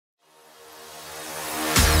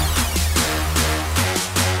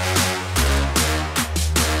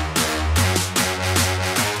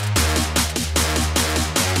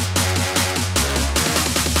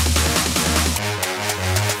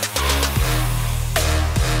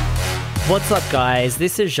What's up, guys?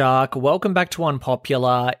 This is Jacques. Welcome back to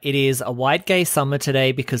Unpopular. It is a white gay summer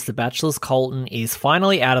today because The Bachelor's Colton is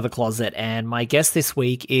finally out of the closet, and my guest this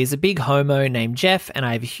week is a big homo named Jeff, and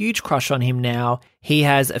I have a huge crush on him now. He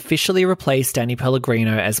has officially replaced Danny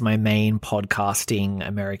Pellegrino as my main podcasting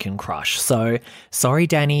American crush. So, sorry,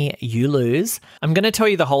 Danny, you lose. I'm going to tell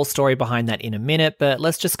you the whole story behind that in a minute, but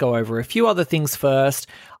let's just go over a few other things first.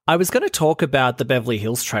 I was going to talk about the Beverly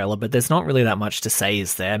Hills trailer, but there's not really that much to say,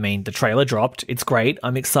 is there? I mean, the trailer dropped. It's great.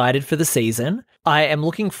 I'm excited for the season. I am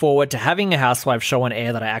looking forward to having a housewife show on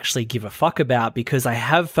air that I actually give a fuck about, because I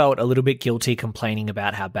have felt a little bit guilty complaining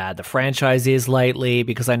about how bad the franchise is lately,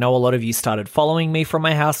 because I know a lot of you started following me from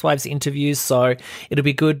my housewives interviews, so it'll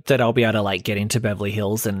be good that I'll be able to get into Beverly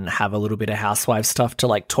Hills and have a little bit of housewife stuff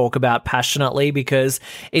to talk about passionately, because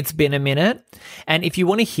it's been a minute. And if you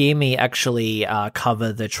want to hear me actually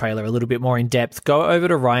cover the trailer a little bit more in depth, go over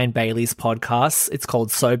to Ryan Bailey's podcast. It's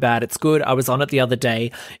called So Bad It's Good. I was on it the other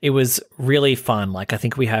day. It was really fun. I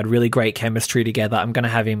think we had really great chemistry together. I'm going to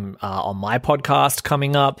have him on my podcast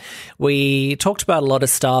coming up. We talked about a lot of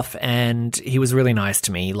stuff, and he was really nice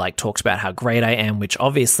to me. Talked about how great I am, which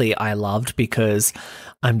obviously I loved, because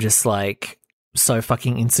I'm just so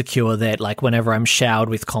fucking insecure that whenever I'm showered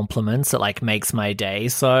with compliments, it makes my day.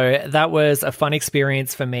 So that was a fun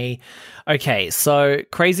experience for me. Okay, so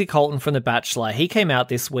Crazy Colton from The Bachelor, he came out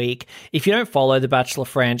this week. If you don't follow the Bachelor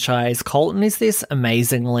franchise, Colton is this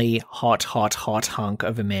amazingly hot hunk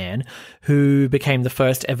of a man who became the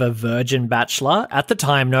first ever virgin bachelor. At the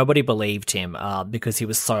time, nobody believed him because he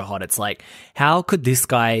was so hot. It's how could this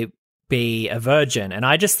guy be a virgin? And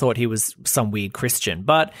I just thought he was some weird Christian,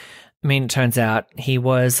 but it turns out he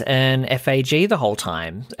was an FAG the whole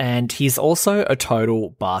time, and he's also a total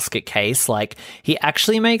basket case. He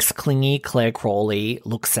actually makes clingy Claire Crawley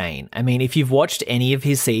look sane. If you've watched any of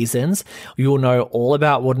his seasons, you'll know all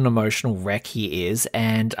about what an emotional wreck he is,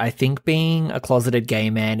 and I think being a closeted gay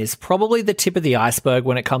man is probably the tip of the iceberg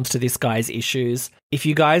when it comes to this guy's issues. If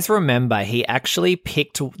you guys remember, he actually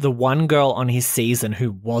picked the one girl on his season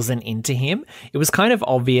who wasn't into him. It was kind of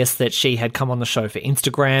obvious that she had come on the show for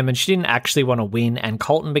Instagram and she didn't actually want to win, and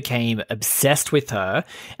Colton became obsessed with her.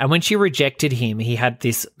 And when she rejected him, he had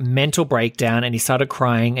this mental breakdown and he started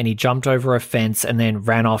crying and he jumped over a fence and then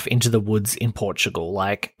ran off into the woods in Portugal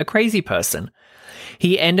like a crazy person.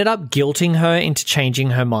 He ended up guilting her into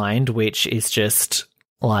changing her mind, which is just...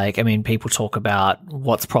 people talk about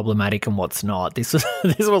what's problematic and what's not. This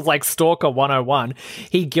was like Stalker 101.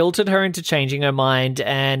 He guilted her into changing her mind,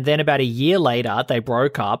 and then about a year later, they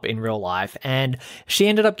broke up in real life, and she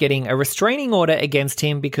ended up getting a restraining order against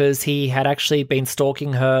him because he had actually been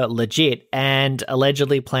stalking her legit and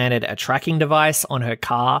allegedly planted a tracking device on her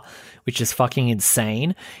car, which is fucking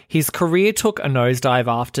insane. His career took a nosedive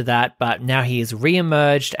after that, but now he is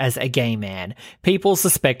re-emerged as a gay man. People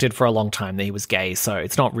suspected for a long time that he was gay, so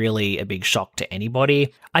it's not really a big shock to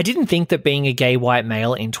anybody. I didn't think that being a gay white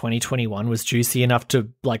male in 2021 was juicy enough to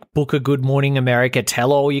book a Good Morning America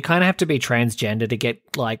tell-all. You kind of have to be transgender to get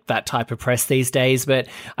that type of press these days, but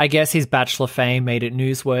I guess his Bachelor fame made it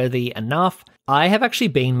newsworthy enough. I have actually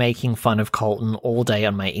been making fun of Colton all day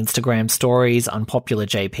on my Instagram stories, Unpopular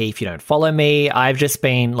JP, if you don't follow me. I've just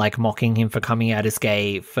been mocking him for coming out as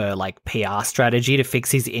gay for PR strategy to fix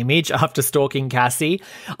his image after stalking Cassie.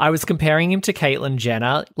 I was comparing him to Caitlyn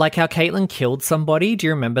Jenner, how Caitlyn killed somebody. Do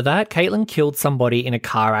you remember that? Caitlyn killed somebody in a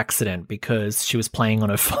car accident because she was playing on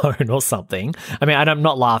her phone or something. I'm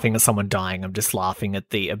not laughing at someone dying. I'm just laughing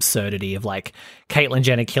at the absurdity of Caitlyn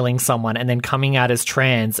Jenner killing someone and then coming out as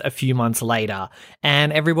trans a few months later.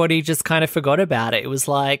 And everybody just kind of forgot about it. It was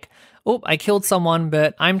oh, I killed someone,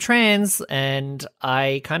 but I'm trans. And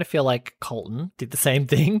I kind of feel like Colton did the same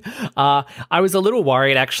thing. I was a little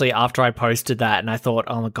worried actually after I posted that, and I thought,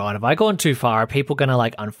 oh my God, have I gone too far? Are people going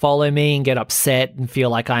to unfollow me and get upset and feel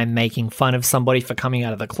like I'm making fun of somebody for coming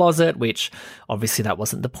out of the closet, which obviously that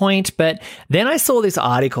wasn't the point. But then I saw this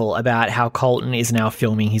article about how Colton is now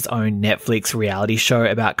filming his own Netflix reality show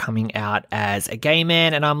about coming out as a gay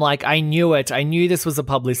man. And I'm I knew it. I knew this was a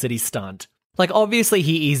publicity stunt. Obviously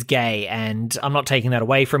he is gay, and I'm not taking that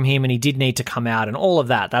away from him, and he did need to come out and all of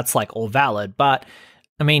that. That's all valid. But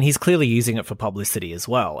he's clearly using it for publicity as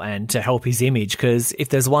well and to help his image, because if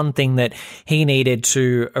there's one thing that he needed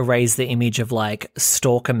to erase the image of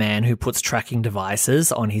stalker man who puts tracking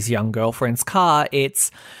devices on his young girlfriend's car,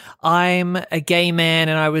 it's I'm a gay man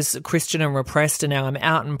and I was Christian and repressed, and now I'm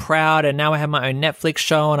out and proud, and now I have my own Netflix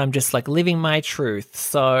show and I'm just living my truth.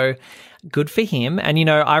 So good for him. And, you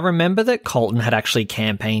know, I remember that Colton had actually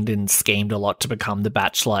campaigned and schemed a lot to become The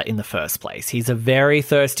Bachelor in the first place. He's a very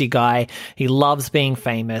thirsty guy. He loves being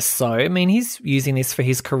famous. So, I mean, he's using this for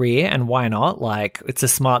his career, and why not? Like, it's a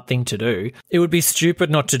smart thing to do. It would be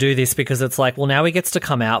stupid not to do this because it's like, well, now he gets to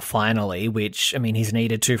come out finally, which, I mean, he's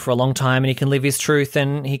needed to for a long time, and he can live his truth,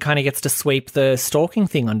 and he kind of gets to sweep the stalking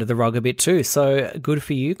thing under the rug a bit too. So good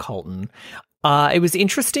for you, Colton. It was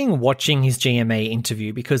interesting watching his GMA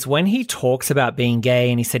interview because when he talks about being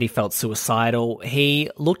gay and he said he felt suicidal,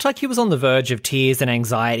 he looked like he was on the verge of tears and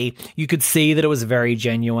anxiety. You could see that it was very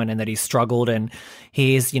genuine and that he struggled and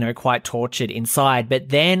he is, you know, quite tortured inside. But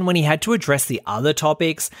then when he had to address the other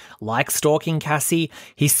topics, like stalking Cassie,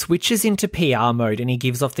 he switches into PR mode and he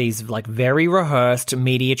gives off these like very rehearsed,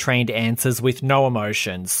 media-trained answers with no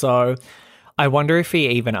emotion. So I wonder if he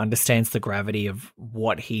even understands the gravity of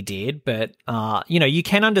what he did. But, you know, you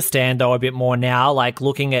can understand, though, a bit more now, like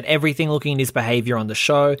looking at everything, looking at his behavior on the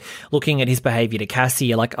show, looking at his behavior to Cassie,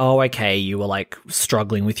 you're like, oh, okay, you were like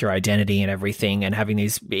struggling with your identity and everything and having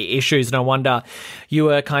these issues. No wonder you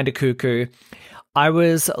were kind of cuckoo. I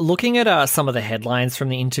was looking at some of the headlines from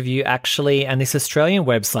the interview, actually, and this Australian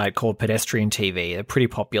website called Pedestrian TV, they're pretty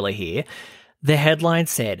popular here. The headline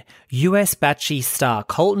said, US Batchy star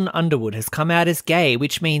Colton Underwood has come out as gay,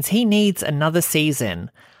 which means he needs another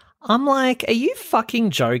season. I'm like, are you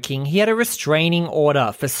fucking joking? He had a restraining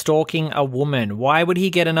order for stalking a woman. Why would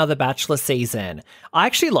he get another Bachelor season? I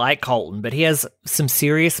actually like Colton, but he has some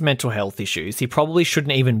serious mental health issues. He probably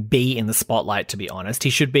shouldn't even be in the spotlight, to be honest.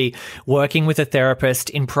 He should be working with a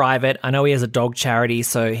therapist in private. I know he has a dog charity,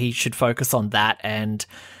 so he should focus on that. And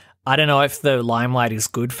I don't know if the limelight is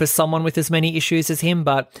good for someone with as many issues as him,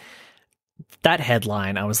 but that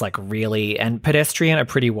headline, I was like, really? And Pedestrian are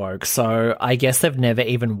pretty woke, so I guess they've never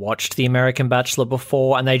even watched The American Bachelor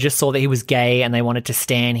before, and they just saw that he was gay and they wanted to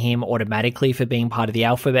stan him automatically for being part of the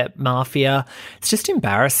alphabet mafia. It's just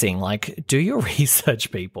embarrassing. Like, do your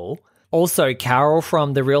research, people. Also, Carol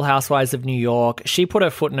from The Real Housewives of New York, she put her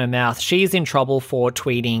foot in her mouth. She's in trouble for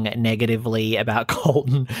tweeting negatively about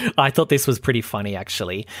Colton. I thought this was pretty funny,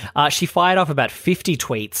 actually. She fired off about 50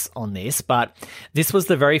 tweets on this, but this was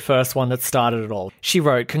the very first one that started it all. She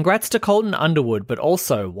wrote, "Congrats to Colton Underwood, but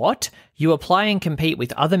also, what? You apply and compete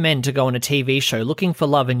with other men to go on a TV show looking for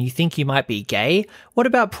love and you think you might be gay? What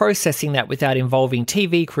about processing that without involving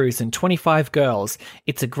TV crews and 25 girls?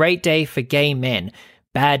 It's a great day for gay men.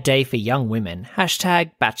 Bad day for young women.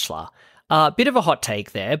 Hashtag Bachelor." Bit of a hot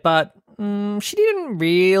take there, but she didn't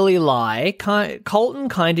really lie. Colton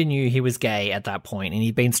kind of knew he was gay at that point, and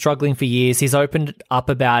he'd been struggling for years. He's opened up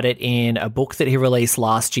about it in a book that he released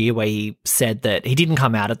last year where he said that he didn't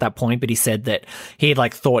come out at that point, but he said that he had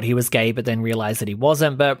like thought he was gay but then realized that he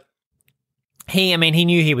wasn't. But he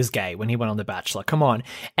knew he was gay when he went on The Bachelor. Come on.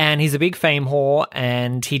 And he's a big fame whore,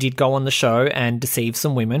 and he did go on the show and deceive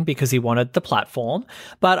some women because he wanted the platform.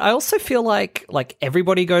 But I also feel like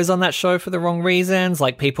everybody goes on that show for the wrong reasons.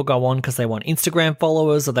 Like, people go on because they want Instagram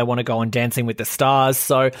followers or they want to go on Dancing with the Stars.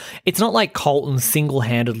 So it's not like Colton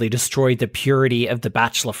single-handedly destroyed the purity of the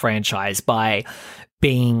Bachelor franchise by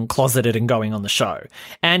being closeted and going on the show.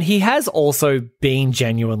 And he has also been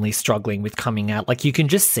genuinely struggling with coming out. Like, you can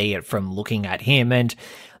just see it from looking at him, and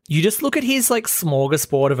you just look at his like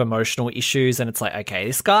smorgasbord of emotional issues and it's like, okay,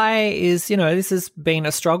 this guy is, you know, this has been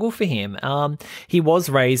a struggle for him. He was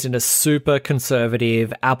raised in a super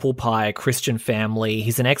conservative apple pie Christian family.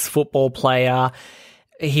 He's an ex-football player.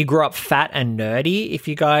 He grew up fat and nerdy, if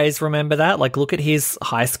you guys remember that. Like, look at his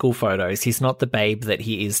high school photos. He's not the babe that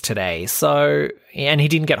he is today. So, and he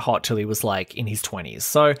didn't get hot till he was like in his 20s.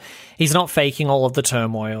 So he's not faking all of the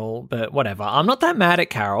turmoil, but whatever. I'm not that mad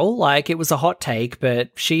at Carol. Like, it was a hot take,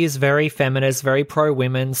 but she is very feminist, very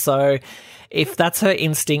pro-women. So if that's her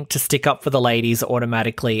instinct to stick up for the ladies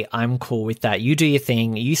automatically, I'm cool with that. You do your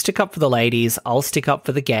thing. You stick up for the ladies. I'll stick up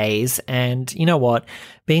for the gays. And you know what?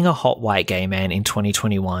 Being a hot white gay man in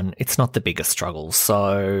 2021, it's not the biggest struggle.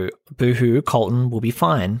 So boohoo, Colton will be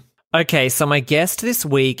fine. Okay, so my guest this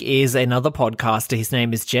week is another podcaster. His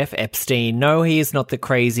name is Jeff Epstein. No, he is not the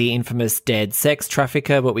crazy, infamous dead sex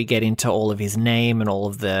trafficker, but we get into all of his name and all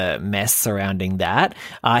of the mess surrounding that.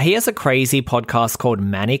 He has a crazy podcast called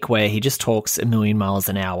Manic, where he just talks a million miles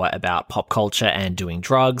an hour about pop culture and doing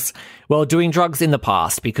drugs. Well, doing drugs in the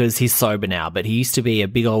past, because he's sober now, but he used to be a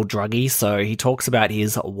big old druggie, so he talks about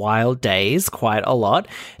his wild days quite a lot.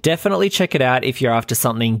 Definitely check it out if you're after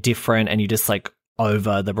something different and you just like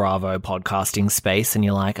over the Bravo podcasting space and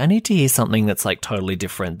you're like, I need to hear something that's like totally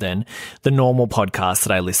different than the normal podcast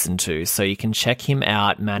that I listen to. So you can check him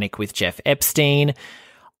out, Manic with Jeff Epstein.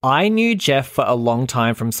 I knew Jeff for a long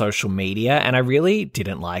time from social media, and I really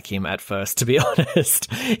didn't like him at first, to be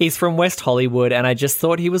honest. He's from West Hollywood, and I just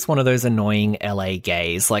thought he was one of those annoying LA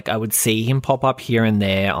gays. Like, I would see him pop up here and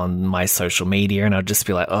there on my social media, and I'd just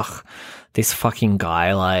be like, ugh, this fucking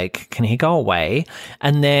guy, like, can he go away?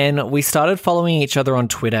 And then we started following each other on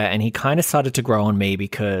Twitter, and he kind of started to grow on me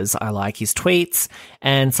because I like his tweets,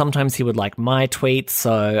 and sometimes he would like my tweets,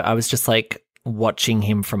 so I was just like, watching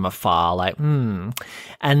him from afar, like, And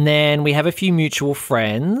then we have a few mutual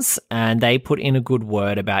friends, and they put in a good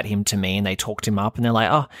word about him to me, and they talked him up, and they're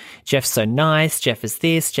like, oh, Jeff's so nice, Jeff is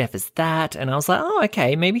this, Jeff is that. And I was like, oh,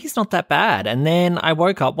 okay, maybe he's not that bad. And then I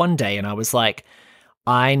woke up one day and I was like,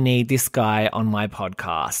 I need this guy on my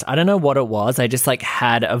podcast. I don't know what it was. I just like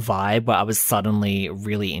had a vibe where I was suddenly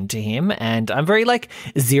really into him, and I'm very like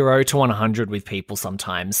 0 to 100 with people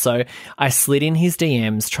sometimes. So I slid in his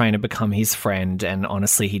DMs trying to become his friend, and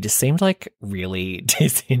honestly, he just seemed like really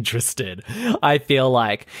disinterested. I feel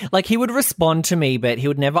like he would respond to me, but he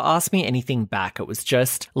would never ask me anything back. It was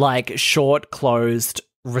just like short, closed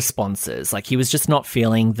responses. Like he was just not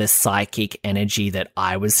feeling the psychic energy that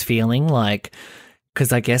I was feeling, like,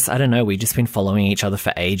 because I guess, I don't know, we'd just been following each other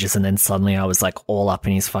for ages, and then suddenly I was like all up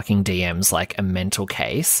in his fucking DMs like a mental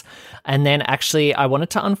case. And then actually I wanted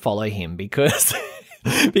to unfollow him because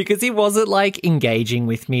because he wasn't like engaging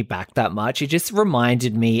with me back that much. It just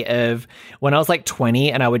reminded me of when I was like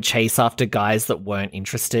 20 and I would chase after guys that weren't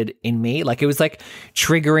interested in me. Like it was like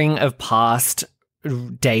triggering of past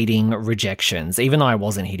dating rejections, even though I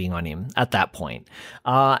wasn't hitting on him at that point.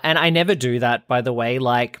 And I never do that, by the way.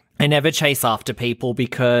 Like, I never chase after people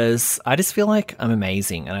because I just feel like I'm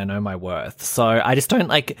amazing and I know my worth. So I just don't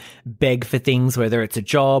like beg for things, whether it's a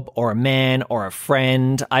job or a man or a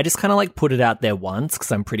friend. I just kind of like put it out there once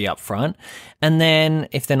because I'm pretty upfront. And then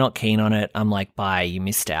if they're not keen on it, I'm like, bye, you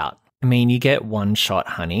missed out. I mean, you get one shot,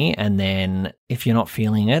 honey. And then if you're not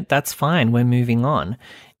feeling it, that's fine. We're moving on.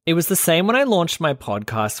 It was the same when I launched my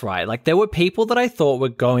podcast, right? Like there were people that I thought were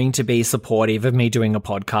going to be supportive of me doing a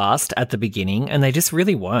podcast at the beginning, and they just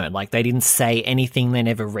really weren't. Like they didn't say anything. They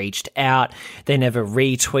never reached out. They never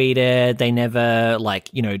retweeted. They never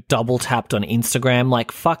double tapped on Instagram,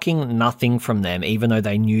 like fucking nothing from them, even though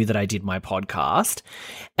they knew that I did my podcast.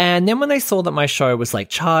 And then when they saw that my show was like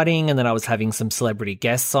charting and that I was having some celebrity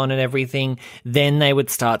guests on and everything, then they would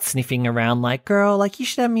start sniffing around like, girl, like you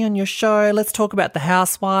should have me on your show. Let's talk about the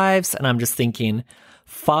housewives. And I'm just thinking,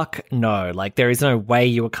 fuck no, like there is no way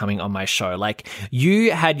you were coming on my show. Like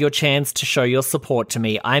you had your chance to show your support to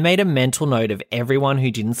me. I made a mental note of everyone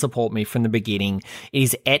who didn't support me from the beginning. It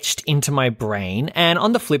is etched into my brain. And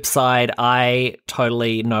on the flip side, I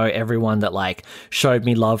totally know everyone that like showed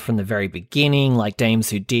me love from the very beginning, like Dames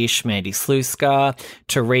Who Dish, Mandy Sluska,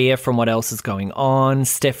 Taria from What Else Is Going On,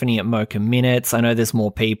 Stephanie at Mocha Minutes. I know there's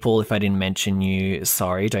more people. If I didn't mention you,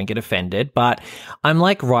 sorry, don't get offended. But I'm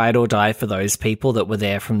like ride or die for those people that were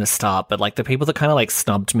there from the start, but like the people that kind of like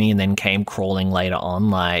snubbed me and then came crawling later on,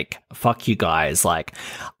 like fuck you guys, like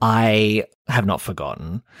I have not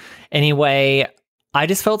forgotten. Anyway, I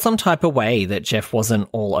just felt some type of way that Jeff wasn't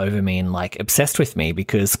all over me and like obsessed with me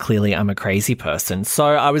because clearly I'm a crazy person. So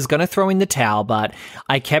I was going to throw in the towel, but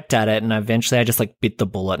I kept at it, and eventually I just like bit the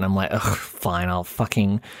bullet, and I'm like, ugh, fine, I'll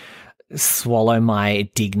fucking swallow my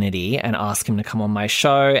dignity and ask him to come on my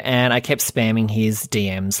show. And I kept spamming his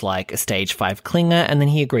DMs like a stage 5 clinger, and then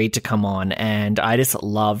he agreed to come on, and I just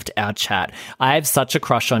loved our chat. I have such a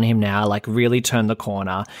crush on him now, like really turned the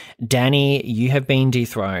corner. Danny, you have been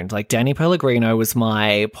dethroned. Like Danny Pellegrino was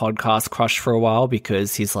my podcast crush for a while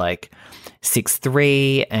because he's like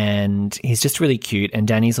 6'3" and he's just really cute, and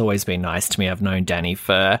Danny's always been nice to me. I've known Danny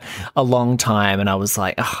for a long time, and I was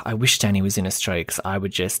like, I wish Danny was in Australia because I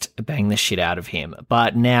would just bang the shit out of him.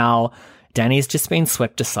 But now Danny's just been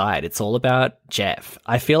swept aside. It's all about Jeff.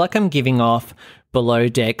 I feel like I'm giving off below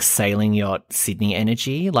deck sailing yacht Sydney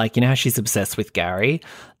energy. Like, you know how she's obsessed with Gary?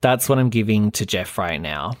 That's what I'm giving to Jeff right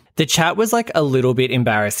now. The chat was like a little bit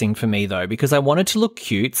embarrassing for me though, because I wanted to look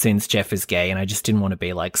cute since Jeff is gay, and I just didn't want to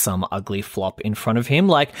be like some ugly flop in front of him.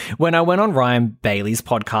 Like when I went on Ryan Bailey's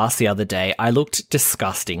podcast the other day, I looked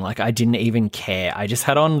disgusting. Like I didn't even care. I just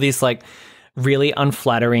had on this like really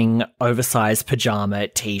unflattering oversized pajama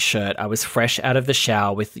t-shirt. I was fresh out of the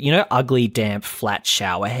shower with, ugly, damp, flat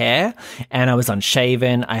shower hair, and I was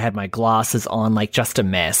unshaven. I had my glasses on, like just a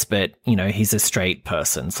mess, but he's a straight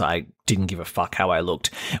person, so I didn't give a fuck how I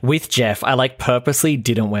looked. With Jeff, I like purposely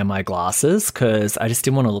didn't wear my glasses because I just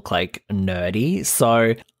didn't want to look like nerdy.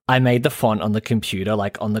 So I made the font on the computer,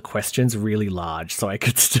 like on the questions, really large so I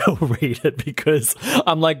could still read it because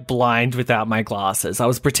I'm like blind without my glasses. I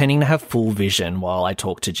was pretending to have full vision while I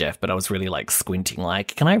talked to Jeff, but I was really like squinting,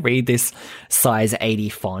 like, can I read this size 80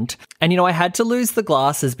 font? And, I had to lose the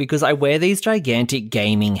glasses because I wear these gigantic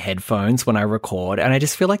gaming headphones when I record, and I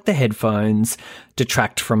just feel like the headphones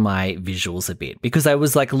detract from my visuals a bit because I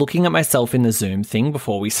was like looking at myself in the Zoom thing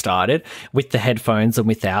before we started with the headphones and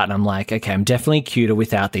without, and I'm like, okay, I'm definitely cuter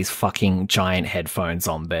without these fucking giant headphones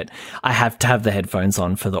on, but I have to have the headphones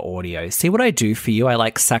on for the audio. See what I do for you? I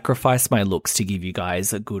like sacrifice my looks to give you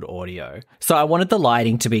guys a good audio. So I wanted the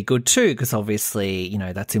lighting to be good too because obviously,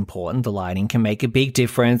 that's important. The lighting can make a big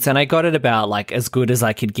difference, and I got it about like as good as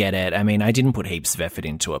I could get it. I mean, I didn't put heaps of effort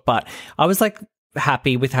into it, but I was like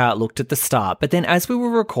happy with how it looked at the start. But then as we were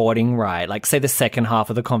recording, right, like say the second half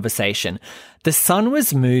of the conversation, the sun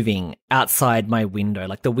was moving outside my window.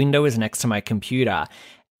 Like the window is next to my computer.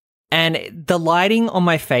 And the lighting on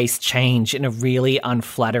my face changed in a really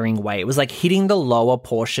unflattering way. It was like hitting the lower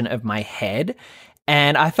portion of my head.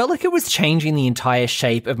 And I felt like it was changing the entire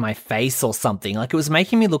shape of my face or something. Like it was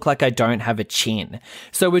making me look like I don't have a chin.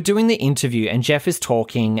 So we're doing the interview and Jeff is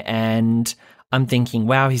talking and I'm thinking,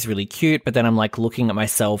 wow, he's really cute. But then I'm like looking at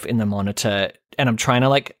myself in the monitor and I'm trying to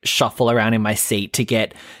like shuffle around in my seat to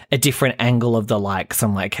get a different angle of the light. Cause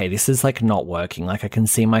I'm like, okay, this is like not working. Like I can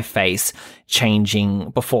see my face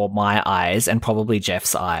changing before my eyes and probably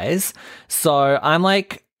Jeff's eyes. So I'm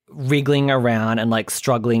like wriggling around and like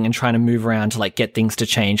struggling and trying to move around to like get things to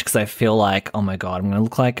change because I feel like, oh my God, I'm going to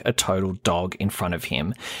look like a total dog in front of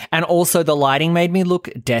him. And also the lighting made me look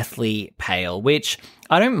deathly pale, which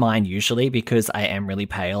I don't mind usually because I am really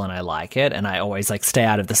pale and I like it. And I always like stay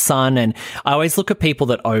out of the sun. And I always look at people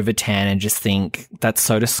that over tan and just think that's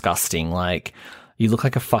so disgusting. Like, you look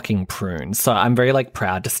like a fucking prune. So I'm very like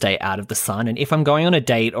proud to stay out of the sun. And if I'm going on a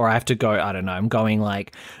date or I have to go, I don't know, I'm going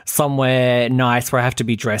like somewhere nice where I have to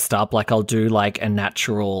be dressed up, like I'll do like a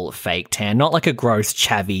natural fake tan, not like a gross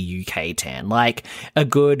chavvy UK tan, like a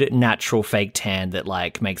good natural fake tan that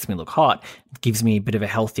like makes me look hot, gives me a bit of a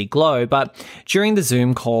healthy glow. But during the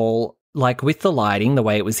Zoom call, like with the lighting, the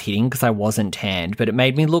way it was hitting, because I wasn't tanned, but it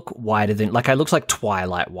made me look whiter than, like I looked like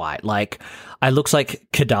Twilight white. Like I looked like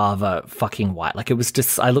cadaver fucking white. Like it was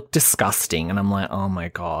just, I looked disgusting and I'm like, oh my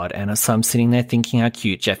God. And so I'm sitting there thinking how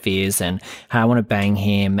cute Jeff is and how I want to bang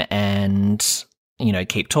him and,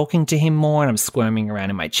 keep talking to him more. And I'm squirming around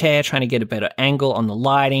in my chair, trying to get a better angle on the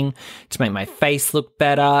lighting to make my face look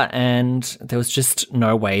better. And there was just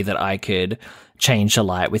no way that I could change the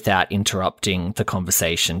light without interrupting the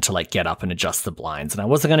conversation to like get up and adjust the blinds. And I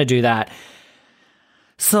wasn't going to do that.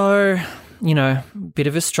 So, bit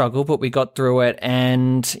of a struggle, but we got through it.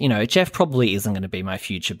 And, Jeff probably isn't going to be my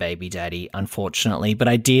future baby daddy, unfortunately. But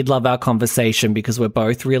I did love our conversation because we're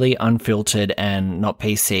both really unfiltered and not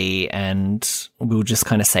PC and we'll just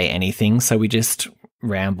kind of say anything. So we just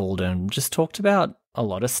rambled and just talked about a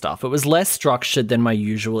lot of stuff. It was less structured than my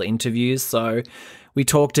usual interviews. So we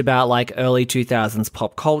talked about like early 2000s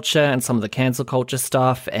pop culture and some of the cancel culture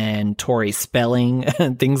stuff and Tory spelling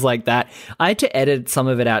and things like that. I had to edit some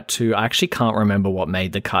of it out too. I actually can't remember what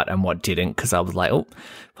made the cut and what didn't because I was like, oh,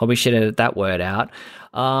 probably should edit that word out.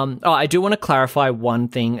 I do want to clarify one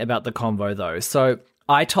thing about the convo though. So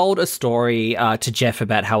I told a story to Jeff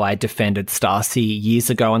about how I defended Stacey years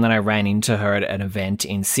ago, and then I ran into her at an event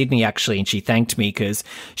in Sydney, actually, and she thanked me because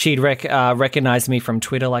she'd recognized me from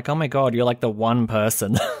Twitter, like, oh my God, you're like the one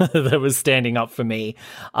person that was standing up for me.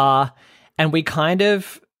 And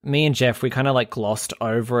me and Jeff, we kind of like glossed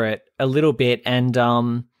over it a little bit, and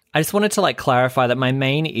I just wanted to like clarify that my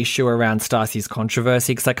main issue around Stacey's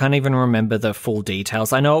controversy, because I can't even remember the full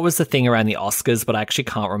details. I know it was the thing around the Oscars, but I actually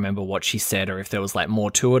can't remember what she said or if there was like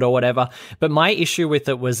more to it or whatever. But my issue with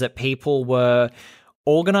it was that people were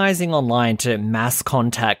organizing online to mass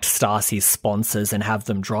contact Stacey's sponsors and have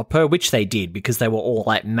them drop her, which they did because they were all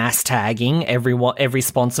like mass tagging every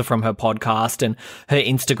sponsor from her podcast and her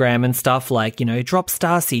Instagram and stuff, like, drop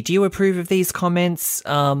Stacey. Do you approve of these comments?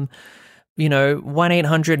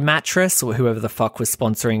 1-800-mattress or whoever the fuck was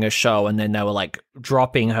sponsoring a show, and then they were like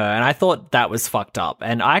dropping her, and I thought that was fucked up.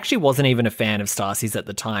 And I actually wasn't even a fan of Stacey's at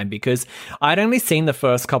the time because I'd only seen the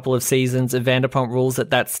first couple of seasons of Vanderpump Rules at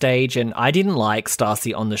that stage, and I didn't like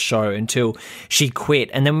Stacey on the show until she quit.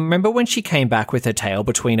 And then remember when she came back with her tail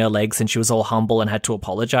between her legs and she was all humble and had to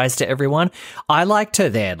apologize to everyone? I liked her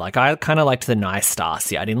then. Like I kind of liked the nice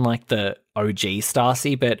Stacey. I didn't like the OG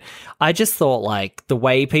Stacy, but I just thought like the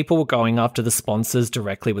way people were going after the sponsors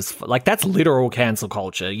directly was like, that's literal cancel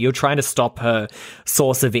culture. You're trying to stop her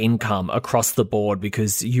source of income across the board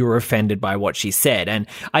because you were offended by what she said. And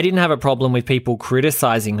I didn't have a problem with people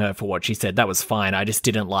criticizing her for what she said. That was fine. I just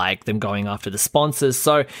didn't like them going after the sponsors.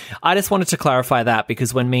 So I just wanted to clarify that,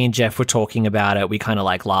 because when me and Jeff were talking about it, we kind of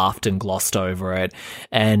like laughed and glossed over it.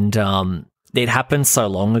 And, it happened so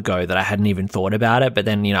long ago that I hadn't even thought about it. But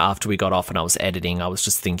then, after we got off and I was editing, I was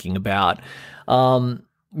just thinking about,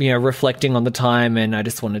 reflecting on the time. And I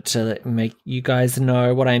just wanted to make you guys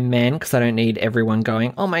know what I meant, because I don't need everyone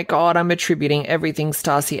going, oh my God, I'm attributing everything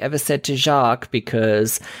Stacy ever said to Jacques,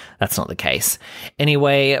 because that's not the case.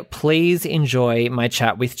 Anyway, please enjoy my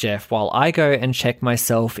chat with Jeff while I go and check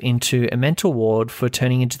myself into a mental ward for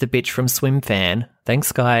turning into the bitch from Swim Fan.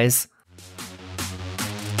 Thanks, guys.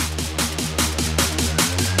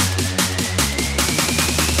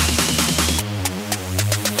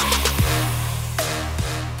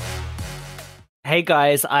 Hey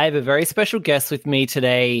guys, I have a very special guest with me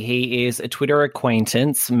today. He is a Twitter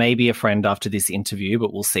acquaintance, maybe a friend after this interview,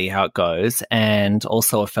 but we'll see how it goes, and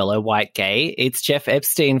also a fellow white gay. It's Jeff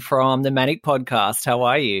Epstein from the Manic podcast. How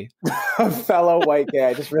are you? A fellow white gay.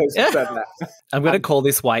 I just really said that. I'm going to call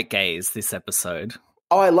this White Gays this episode.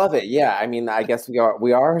 Oh, I love it. Yeah, I mean, I guess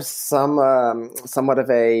we are somewhat of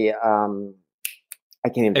a... I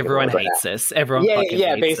can't even. Everyone hates us. Everyone fucking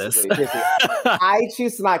hates basically. I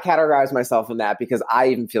choose to not categorize myself in that, because I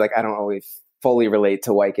even feel like I don't always fully relate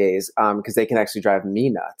to white gays, because they can actually drive me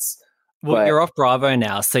nuts. Well, you're off Bravo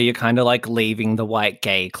now, so you're kind of like leaving the white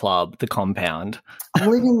gay club, the compound. I'm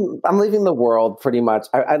leaving the world pretty much.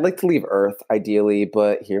 I'd like to leave Earth ideally,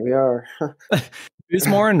 but here we are. Who's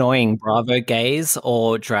more annoying, Bravo gays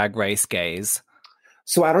or Drag Race gays?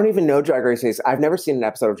 So I don't even know Drag Race gays. I've never seen an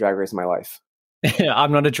episode of Drag Race in my life.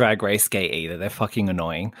 I'm not a Drag Race gay either. They're fucking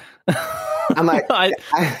annoying. I'm like,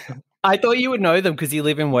 I thought you would know them because you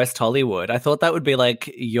live in West Hollywood. I thought that would be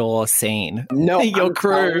like your scene. No, your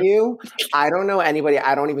crew. I don't know anybody.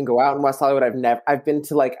 I don't even go out in West Hollywood. I've been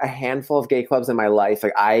to like a handful of gay clubs in my life.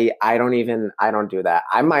 Like I don't do that.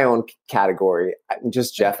 I'm my own category. I'm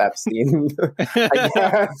just Jeff Epstein. I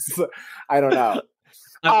guess. I don't know.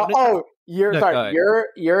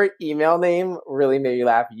 Your email name really made me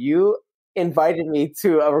laugh. You invited me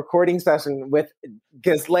to a recording session with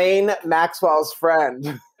Ghislaine Maxwell's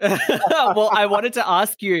friend. Well, I wanted to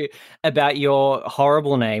ask you about your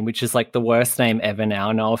horrible name, which is like the worst name ever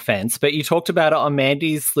now, no offense, but you talked about it on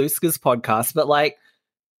Mandy Sluska's podcast, but like,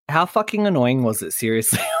 how fucking annoying was it,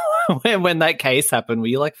 seriously? when that case happened, were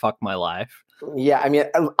you like, fuck my life? Yeah, I mean,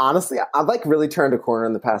 honestly, I've like really turned a corner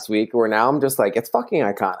in the past week where now I'm just like, it's fucking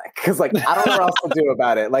iconic, because like, I don't know what else to do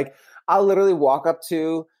about it. Like, I'll literally walk up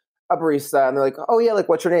to a barista and they're like, oh yeah, like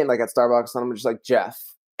what's your name? Like at Starbucks, and I'm just like, Jeff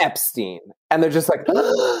Epstein, and they're just like,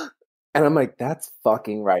 and I'm like, that's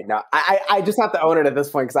fucking right. Now I just have to own it at this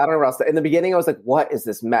point, because I don't know what else to. In the beginning I was like, what is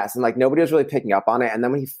this mess? And like nobody was really picking up on it, and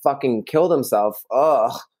then when he fucking killed himself,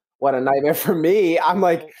 what a nightmare for me. I'm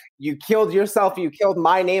like, you killed yourself, you killed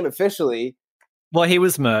my name officially. Well, he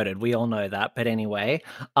was murdered. We all know that. But anyway,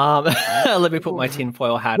 let me put my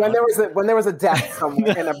tinfoil hat on. When there was a death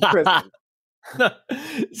somewhere in a prison.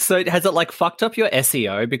 So has it like fucked up your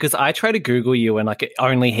SEO? Because I try to Google you and like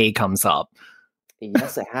only he comes up.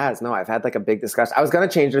 Yes, it has. No, I've had like a big discussion. I was going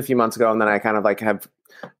to change it a few months ago, and then I kind of like have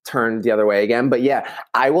turned the other way again. But yeah,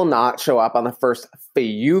 I will not show up on the first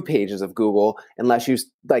few pages of Google unless you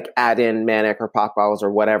like add in Manic or Pop Bottles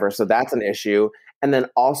or whatever. So that's an issue. And then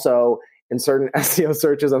also in certain SEO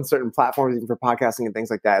searches on certain platforms, even for podcasting and things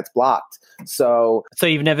like that, it's blocked. So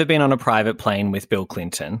you've never been on a private plane with Bill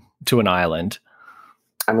Clinton to an island?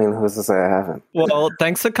 I mean, who's to say I haven't? Well,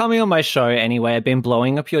 thanks for coming on my show anyway. I've been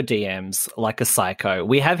blowing up your DMs like a psycho.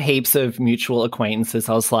 We have heaps of mutual acquaintances.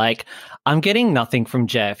 I was like, I'm getting nothing from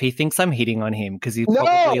Jeff. He thinks I'm hitting on him because he's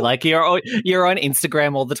probably like, you're on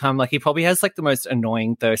Instagram all the time. Like he probably has like the most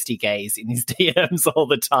annoying, thirsty gays in his DMs all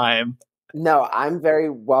the time. No, I'm very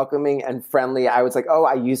welcoming and friendly. I was like,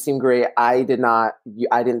 you seem great. I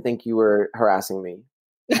didn't think you were harassing me.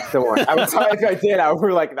 Don't worry. I was sorry if I did. I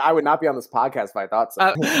would not be on this podcast if I thought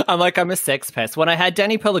so. I'm a sex pest. When I had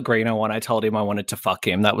Danny Pellegrino on, I told him I wanted to fuck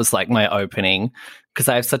him. That was like my opening because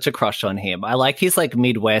I have such a crush on him. I like his like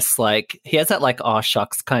Midwest, like he has that like aw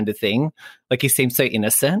shucks kind of thing. Like he seems so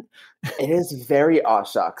innocent. It is very aw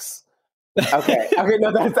shucks. Okay.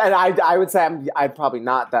 No, that's, and I would say I'm probably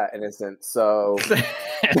not that innocent. So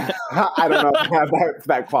I don't know if I have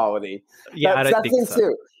that quality. Yeah, I don't think so.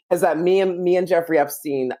 Too. Is that me and Jeffrey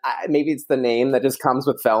Epstein? Maybe it's the name that just comes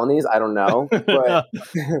with felonies. I don't know, but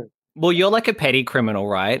Well, you're like a petty criminal,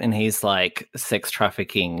 right? And he's like sex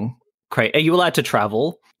trafficking. Are you allowed to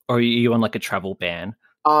travel, or are you on like a travel ban?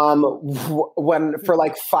 When for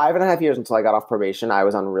like 5.5 years until I got off probation, I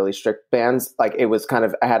was on really strict bans. Like it was kind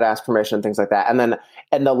of, I had to ask permission, things like that. And then,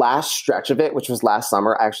 and the last stretch of it, which was last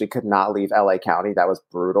summer, I actually could not leave LA County. That was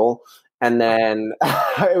brutal. And then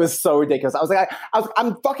it was so ridiculous. I was like,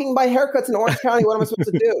 I'm fucking my haircuts in Orange County. What am I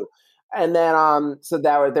supposed to do? And then, so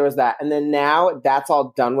there was that. And then now that's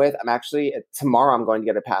all done with. I'm actually, tomorrow I'm going to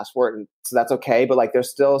get a passport. And so that's okay. But like,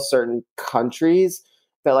 there's still certain countries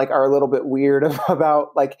that like are a little bit weird about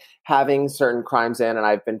like having certain crimes in. And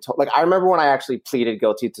I've been told, like, I remember when I actually pleaded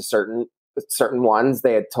guilty to certain ones,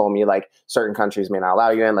 they had told me like certain countries may not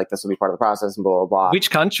allow you in, like this will be part of the process and blah, blah, blah.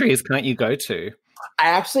 Which countries can't you go to? I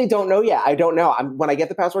actually don't know yet. I don't know. When I get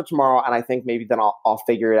the passport tomorrow, and I think maybe then I'll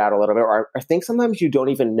figure it out a little bit. Or I think sometimes you don't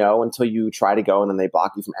even know until you try to go, and then they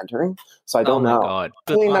block you from entering. So I don't know. God.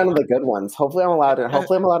 Hopefully none of the good ones. Hopefully I'm allowed in.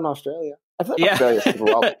 Hopefully I'm allowed in Australia. I feel like Australia's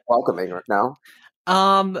super welcoming right now.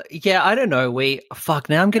 Yeah, I don't know.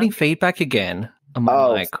 Now I'm getting feedback again. I'm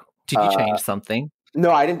like, did you change something?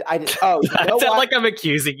 No, I didn't. Oh, you know I sound what? like I'm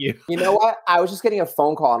accusing you. You know what? I was just getting a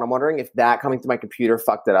phone call, and I'm wondering if that coming to my computer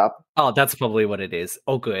fucked it up. Oh, that's probably what it is.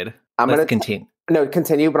 Oh, good. I'm Let's gonna continue.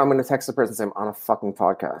 Continue, but I'm going to text the person and say I'm on a fucking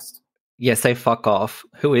podcast. Yeah, say fuck off.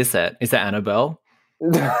 Who is it? Is it Annabelle?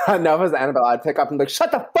 No, if it was Annabelle, I'd pick up and be like,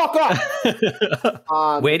 shut the fuck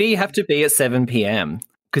up! Where do you have to be at 7 p.m.?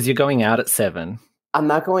 Because you're going out at 7. I'm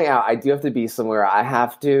not going out. I do have to be somewhere. I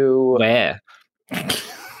have to... Where?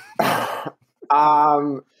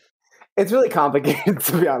 It's really complicated,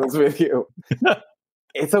 to be honest with you.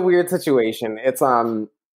 It's a weird situation. It's a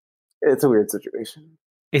weird situation.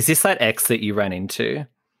 Is this that ex that you ran into?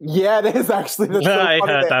 Yeah, it is actually. I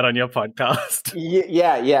heard that on your podcast.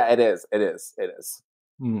 Yeah, it is.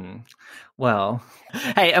 Well,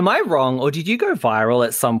 hey, am I wrong, or did you go viral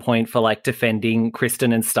at some point for like defending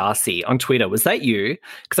Kristen and Stassi on Twitter? Was that you?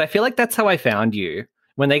 Because I feel like that's how I found you.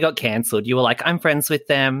 When they got cancelled, you were like, I'm friends with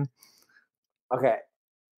them. Okay.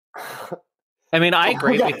 I mean, I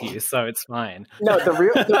agree with you, so it's fine. No,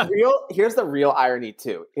 here's the real irony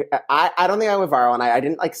too. I don't think I went viral, and I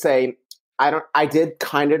didn't like say, I did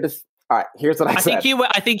kind of, all right, here's what I said.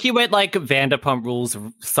 I think you went like Vanderpump Rules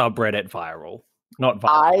subreddit viral, not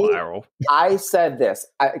viral. I said this,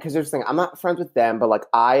 because here's the thing, I'm not friends with them, but like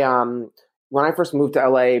when I first moved to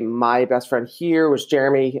LA, my best friend here was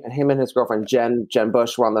Jeremy, and him and his girlfriend Jen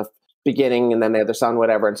Bush were on the beginning, and then they had their son,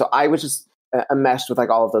 whatever. And so I was just meshed with like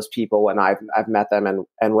all of those people when I've met them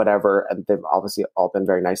and whatever, and they've obviously all been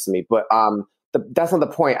very nice to me. But that's not the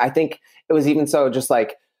point. I think it was even so just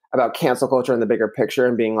like about cancel culture in the bigger picture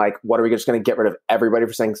and being like, what are we just going to get rid of everybody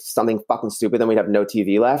for saying something fucking stupid? Then we'd have no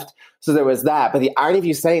TV left. So there was that. But the irony of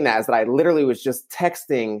you saying that is that I literally was just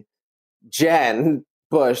texting Jen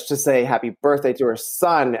Bush to say happy birthday to her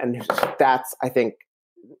son, and that's, I think.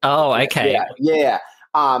 Oh, okay. Yeah.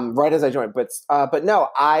 Right as I joined, but no,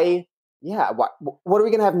 what are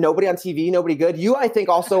we gonna have? Nobody on TV, nobody good. You, I think,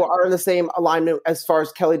 also are in the same alignment as far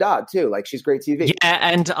as Kelly Dodd too. Like she's great TV. Yeah,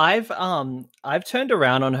 and I've turned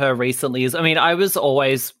around on her recently. I mean, I was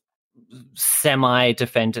always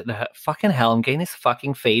semi-defended her. Fucking hell, I'm getting this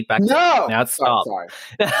fucking feedback. No, now it's stopped. Sorry.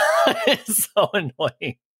 It's so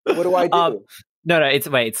annoying. What do I do? No,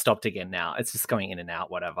 it stopped again now. It's just going in and out,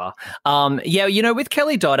 whatever. Yeah, with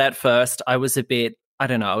Kelly Dodd at first, I was a bit, I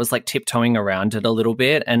don't know, I was like tiptoeing around it a little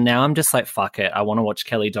bit, and now I'm just like, fuck it. I want to watch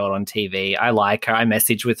Kelly Dodd on TV. I like her. I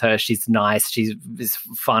message with her. She's nice. She's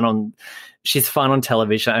fun on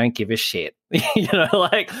television. I don't give a shit.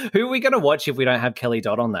 Like, who are we going to watch if we don't have Kelly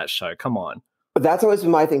Dodd on that show? Come on. But that's always been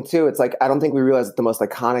my thing too. It's like, I don't think we realize that the most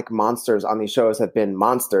iconic monsters on these shows have been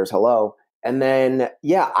monsters. Hello. And then,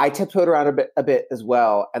 yeah, I tiptoed around a bit as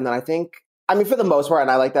well. And then I think, I mean, for the most part, and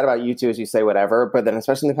I like that about you too, as you say whatever, but then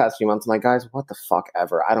especially in the past few months, I'm like, guys, what the fuck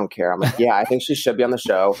ever? I don't care. I'm like, yeah, I think she should be on the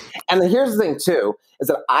show. And then here's the thing too, is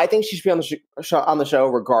that I think she should be on the show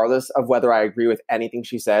regardless of whether I agree with anything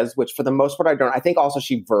she says, which for the most part I don't. I think also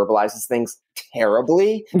she verbalizes things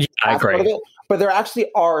terribly. Yeah, I agree. But there actually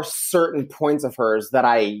are certain points of hers that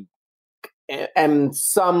I am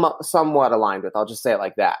somewhat aligned with. I'll just say it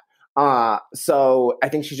like that. So I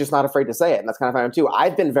think she's just not afraid to say it. And that's kind of fine too.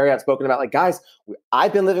 I've been very outspoken about like, guys,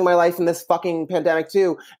 I've been living my life in this fucking pandemic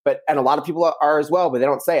too, and a lot of people are as well, but they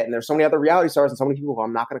don't say it. And there's so many other reality stars and so many people who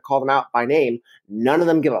I'm not going to call them out by name. None of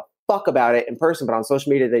them give a fuck about it in person, but on social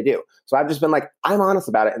media they do. So I've just been like, I'm honest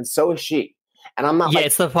about it. And so is she. And I'm not. Yeah,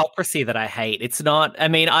 it's the hypocrisy that I hate. It's not, I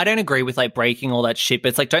mean, I don't agree with like breaking all that shit, but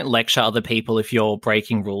it's like, don't lecture other people if you're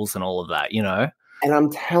breaking rules and all of that, you know? And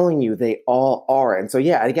I'm telling you, they all are. And so,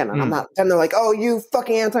 yeah, again, and I'm not, and they're like, oh, you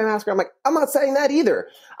fucking anti-masker. I'm like, I'm not saying that either.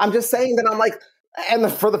 I'm just saying that I'm like,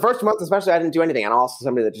 and for the first month, especially, I didn't do anything. And I'm also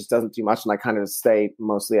somebody that just doesn't do much, and I kind of stay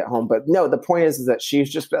mostly at home. But no, the point is that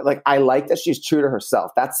she's just like, I like that she's true to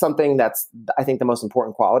herself. That's something that's, I think, the most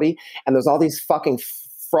important quality. And there's all these fucking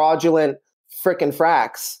fraudulent frickin'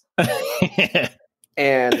 fracks.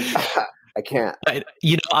 And I can't.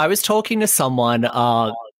 I was talking to someone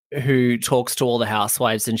who talks to all the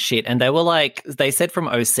housewives and shit, and they said from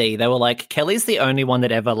OC, they were like, Kelly's the only one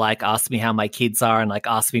that ever like asked me how my kids are and like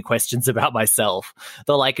asked me questions about myself.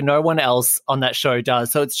 They're like, no one else on that show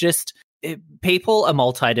does. So it's just people are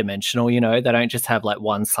multidimensional, they don't just have like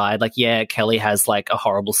one side. Like, yeah, Kelly has like a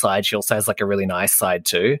horrible side. She also has like a really nice side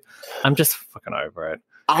too. I'm just fucking over it.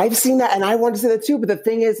 I've seen that, and I want to say that too. But the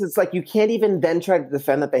thing is, it's like you can't even then try to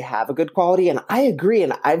defend that they have a good quality. And I agree.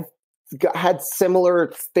 And I've had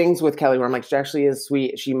similar things with Kelly where I'm like, she actually is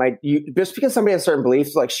sweet. She just because somebody has certain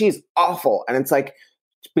beliefs, like she's awful. And it's like,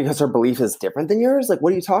 because her belief is different than yours. Like,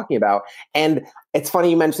 what are you talking about? And it's funny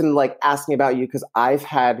you mentioned like asking about you, because I've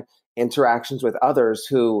had interactions with others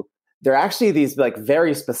who they're actually these like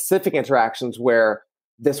very specific interactions where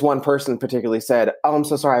this one person particularly said, oh, I'm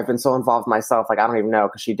so sorry. I've been so involved myself. Like, I don't even know,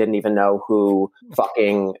 because she didn't even know who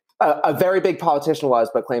fucking a very big politician was,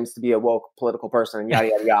 but claims to be a woke political person and yada,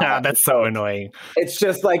 yada, yada. That's so annoying. It's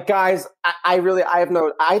just like, guys, I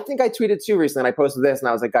think I tweeted too recently, and I posted this and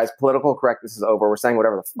I was like, guys, political correctness is over. We're saying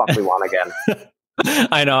whatever the fuck we want again.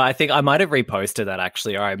 I know. I think I might have reposted that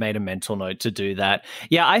actually, or I made a mental note to do that.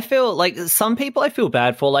 Yeah, I feel like some people I feel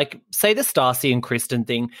bad for, like say the Stacey and Kristen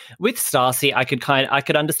thing. With Stacey, I could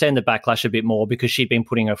understand the backlash a bit more because she'd been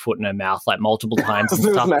putting her foot in her mouth like multiple times and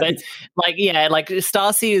stuff. But like, yeah, like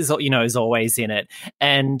Stacey is always in it.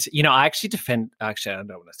 And I actually I don't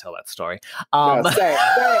want to tell that story. Say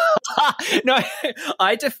it. No,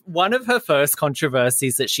 one of her first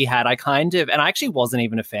controversies that she had, and I actually wasn't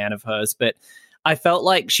even a fan of hers, but I felt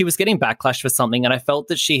like she was getting backlash for something, and I felt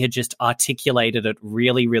that she had just articulated it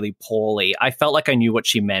really, really poorly. I felt like I knew what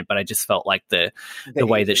she meant, but I just felt like the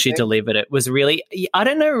way that she delivered it was really, I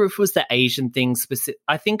don't know if it was the Asian thing specific.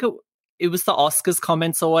 I think it was the Oscars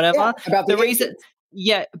comments or whatever. Yeah, about the reason.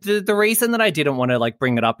 Yeah, the reason that I didn't want to like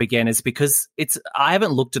bring it up again is because I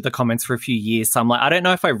haven't looked at the comments for a few years. So I'm like, I don't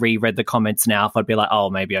know if I reread the comments now, if I'd be like, oh,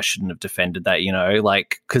 maybe I shouldn't have defended that,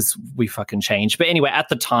 like, because we fucking changed. But anyway, at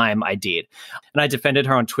the time I did. And I defended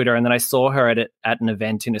her on Twitter, and then I saw her at an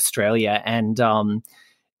event in Australia, and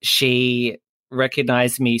she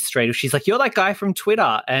recognized me straight. She's like, you're that guy from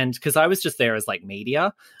Twitter. And because I was just there as like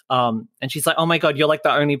media. And she's like, oh my God, you're like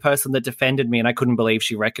the only person that defended me. And I couldn't believe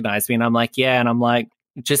she recognized me. And I'm like, yeah. And I'm like,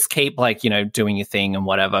 just keep like, doing your thing and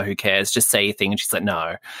whatever, who cares? Just say your thing. And she's like,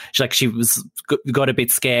 no. She's like, she was got a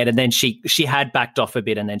bit scared. And then she had backed off a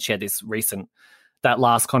bit. And then she had that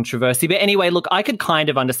last controversy. But anyway, look, I could kind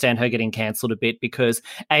of understand her getting cancelled a bit because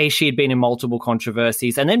A, she had been in multiple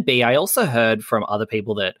controversies. And then B, I also heard from other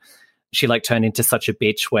people that she like turned into such a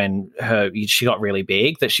bitch when she got really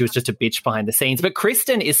big, that she was just a bitch behind the scenes. But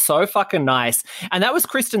Kristen is so fucking nice. And that was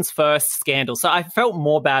Kristen's first scandal. So I felt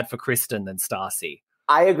more bad for Kristen than Stacey.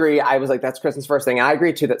 I agree. I was like, that's Kristen's first thing. And I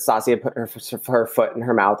agree too that Stacey had put her foot in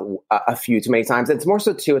her mouth a few too many times. It's more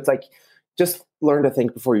so too, it's like, just learn to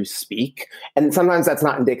think before you speak. And sometimes that's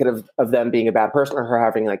not indicative of them being a bad person or her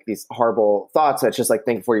having like these horrible thoughts. It's just like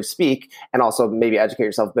think before you speak, and also maybe educate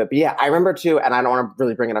yourself a bit. But yeah, I remember too, and I don't want to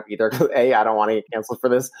really bring it up either because A, I don't want to get canceled for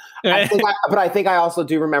this. But I think I also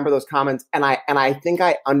do remember those comments, and I think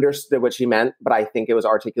I understood what she meant, but I think it was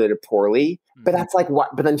articulated poorly. But that's like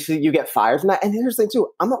what? But then you get fired from that. And here's the thing too,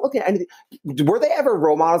 I'm not looking at anything. Were they ever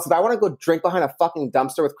role models? If I want to go drink behind a fucking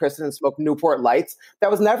dumpster with Kristen and smoke Newport Lights,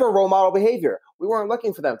 that was never role model behavior. We weren't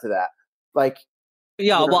looking for them to that. Like,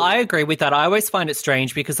 yeah, well, I agree with that. I always find it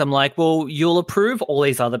strange because I'm like, well, you'll approve all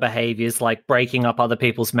these other behaviors like breaking up other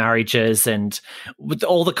people's marriages and with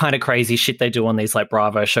all the kind of crazy shit they do on these like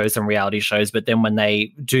Bravo shows and reality shows. But then when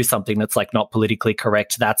they do something that's like not politically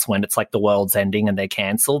correct, that's when it's like the world's ending and they're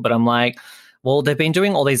cancelled. But I'm like, well, they've been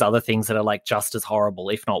doing all these other things that are like just as horrible,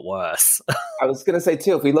 if not worse. I was going to say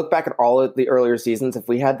too, if we look back at all of the earlier seasons, if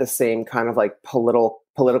we had the same kind of like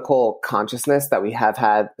political consciousness that we have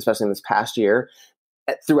had, especially in this past year,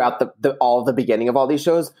 throughout all the beginning of all these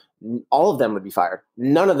shows, all of them would be fired.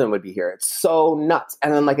 None of them would be here. It's so nuts.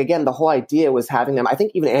 And then like, again, the whole idea was having them, I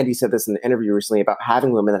think even Andy said this in an interview recently about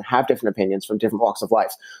having women that have different opinions from different walks of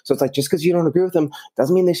life. So it's like, just because you don't agree with them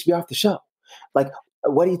doesn't mean they should be off the show. Like,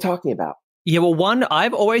 what are you talking about? Yeah, well, one,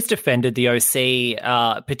 I've always defended the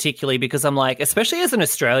OC, particularly because I'm like, especially as an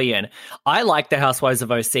Australian, I like the Housewives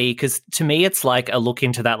of OC because to me, it's like a look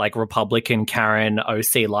into that like Republican Karen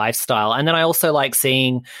OC lifestyle. And then I also like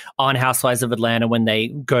seeing on Housewives of Atlanta when they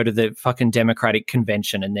go to the fucking Democratic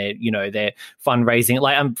convention and they're fundraising.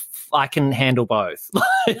 Like I can handle both,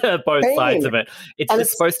 both sides of it. It's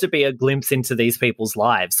just supposed to be a glimpse into these people's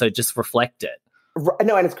lives, so just reflect it.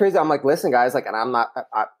 No, and it's crazy. I'm like, listen, guys, like, and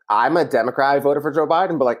I'm a Democrat. I voted for Joe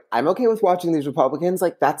Biden, but like, I'm okay with watching these Republicans.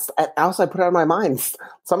 Like, that's also I put it out of my mind.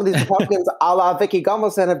 Some of these Republicans, a la Vicky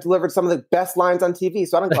Gunvalson, have delivered some of the best lines on TV.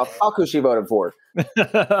 So I don't give a fuck who she voted for.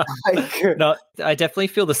 No, I definitely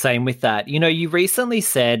feel the same with that. You recently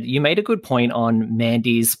said you made a good point on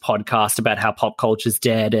Mandy's podcast about how pop culture's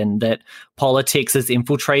dead and that politics has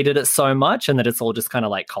infiltrated it so much and that it's all just kind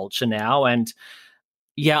of like culture now. And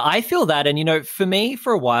yeah, I feel that. And, for me,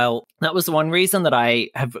 for a while, that was one reason that I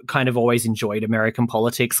have kind of always enjoyed American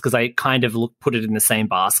politics because I kind of put it in the same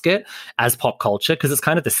basket as pop culture because it's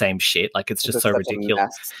kind of the same shit. Like, it's just so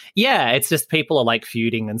ridiculous. Yeah, it's just people are like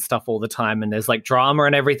feuding and stuff all the time and there's like drama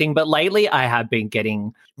and everything. But lately I have been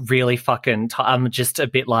getting really fucking, I'm just a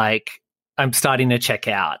bit like, I'm starting to check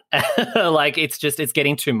out. Like, it's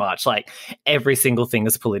getting too much. Like, every single thing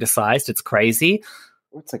is politicized. It's crazy.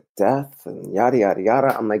 It's like death and yada, yada,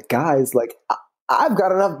 yada. I'm like, guys, like, I've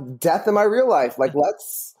got enough death in my real life. Like,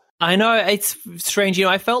 let's... I know, it's strange.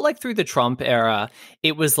 I felt like through the Trump era,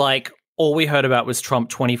 it was like all we heard about was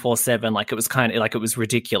Trump 24/7. Like, it was kind of like, it was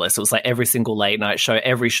ridiculous. It was like every single late night show,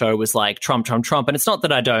 every show was like Trump, Trump, Trump. And it's not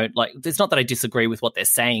that it's not that I disagree with what they're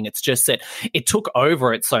saying. It's just that it took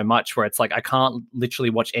over it so much where it's like, I can't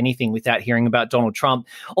literally watch anything without hearing about Donald Trump.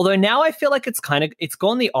 Although now I feel like it's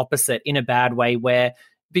gone the opposite in a bad way where,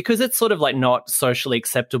 because it's sort of like not socially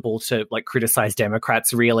acceptable to like criticize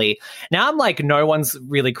Democrats really. Now I'm like, no one's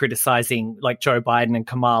really criticizing like Joe Biden and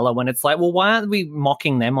Kamala when it's like, well, why aren't we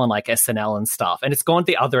mocking them on like SNL and stuff? And it's gone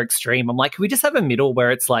the other extreme. I'm like, can we just have a middle where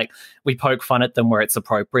it's like we poke fun at them where it's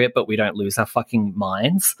appropriate, but we don't lose our fucking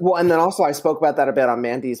minds? Well, and then also I spoke about that a bit on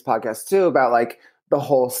Mandy's podcast too, about like the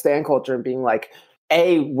whole stan culture and being like,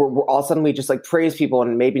 we're all suddenly just like praise people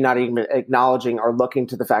and maybe not even acknowledging or looking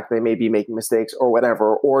to the fact they may be making mistakes or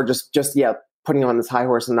whatever, or just putting them on this high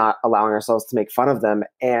horse and not allowing ourselves to make fun of them.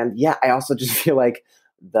 And yeah, I also just feel like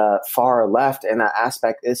the far left in that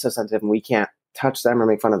aspect is so sensitive and we can't touch them or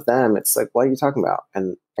make fun of them. It's like, what are you talking about?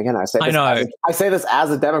 And again, I say this as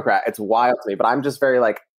a Democrat. It's wild to me, but I'm just very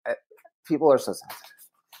like, people are so sensitive.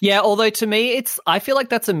 Yeah, although to me, I feel like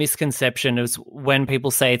that's a misconception is when people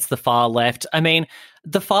say it's the far left. I mean,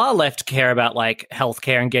 the far left care about like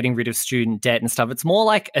healthcare and getting rid of student debt and stuff. It's more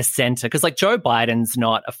like a center because like Joe Biden's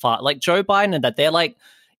not a far, like Joe Biden and that they're like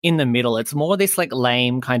in the middle. It's more this like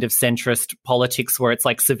lame kind of centrist politics where it's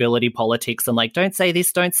like civility politics and like, don't say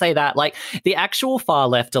this, don't say that. Like the actual far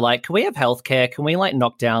left are like, can we have healthcare? Can we like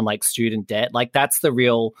knock down like student debt? Like that's the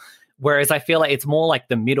real... Whereas I feel like it's more like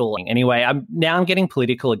the middle. Anyway, I'm getting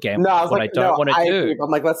political again. No, I don't want to do. I'm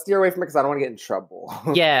like, let's steer away from it because I don't want to get in trouble.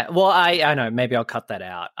 Yeah, well, I know. Maybe I'll cut that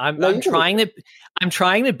out. I'm trying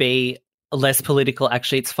to be less political.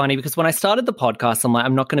 Actually, it's funny because when I started the podcast, I'm like,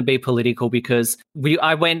 I'm not going to be political because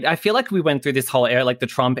I feel like we went through this whole era, like the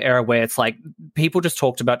Trump era, where it's like people just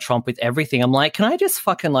talked about Trump with everything. I'm like, can I just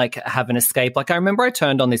fucking like have an escape? Like I remember I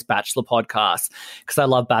turned on this Bachelor podcast because I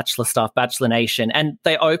love Bachelor stuff, Bachelor Nation, and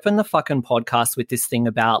they opened the fucking podcast with this thing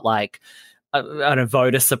about like, I don't know,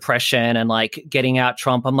 voter suppression and like getting out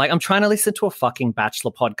Trump. I'm like, I'm trying to listen to a fucking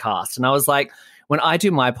Bachelor podcast. And I was like, when I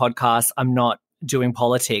do my podcast, I'm not doing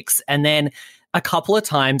politics. And then a couple of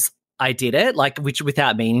times I did it, like, which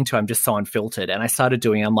without meaning to, I'm just so unfiltered. And I started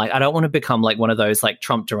doing, I'm like, I don't want to become like one of those like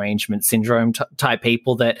Trump derangement syndrome type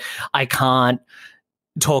people that I can't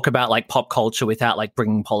talk about like pop culture without like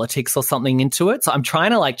bringing politics or something into it. So I'm trying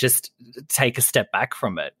to like just take a step back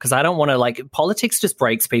from it because I don't want to like, politics just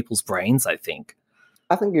breaks people's brains, I think.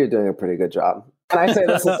 I think you're doing a pretty good job. And I say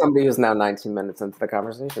this as somebody who's now 19 minutes into the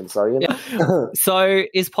conversation. So, you know. Yeah. So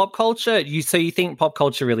is pop culture, you think pop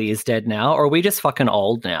culture really is dead now? Or are we just fucking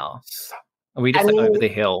old now? Are we just over the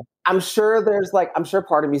hill? I'm sure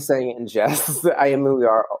part of me saying it in jest. We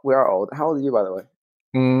are old. How old are you, by the way?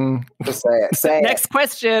 Just say it. Next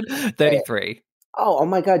question. 33. Oh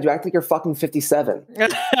my God, you act like you're fucking 57.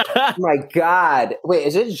 Oh my God. Wait,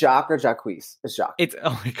 is it Jacques or Jacques? It's Jacques.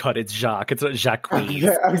 Oh my God, it's Jacques. It's Jacques. I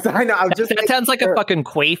know. That sounds like a fucking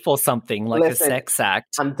queef or something, like a sex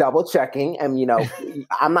act. I'm double checking, and you know,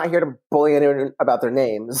 I'm not here to bully anyone about their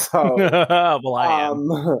names. So, well, I am.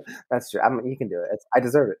 That's true. You can do it. I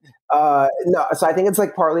deserve it. No, so I think it's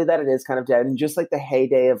like partly that it is kind of dead, and just like the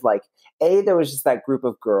heyday of like there was just that group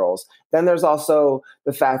of girls. Then there's also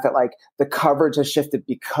the fact that like the coverage has shifted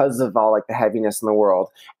because of all like the heaviness in the world.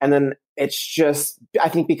 And then it's just, I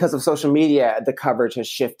think because of social media, the coverage has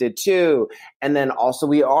shifted too. And then also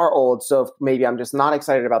we are old. So maybe I'm just not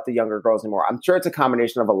excited about the younger girls anymore. I'm sure it's a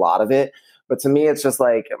combination of a lot of it. But to me, it's just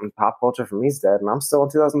like pop culture for me is dead. And I'm still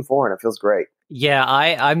in 2004 and it feels great. Yeah,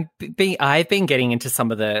 I've been getting into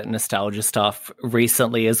some of the nostalgia stuff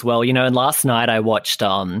recently as well. You know, and last night I watched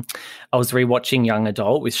I was rewatching Young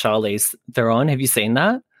Adult with Charlize Theron. Have you seen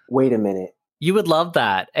that? Wait a minute. You would love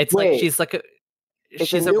that. It's like she's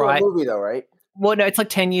it's a newer movie though, right? Well, no, it's like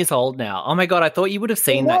 10 years old now. Oh my God, I thought you would have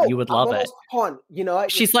seen that. You would love it. You know,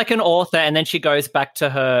 she's like an author, and then she goes back to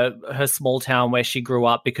her small town where she grew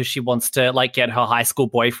up because she wants to like get her high school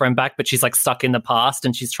boyfriend back, but she's like stuck in the past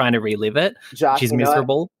and she's trying to relive it. Josh, she's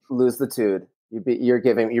miserable. Lose the tude. You're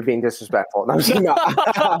being disrespectful. No,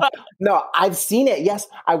 no, I've seen it. Yes,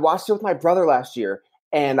 I watched it with my brother last year,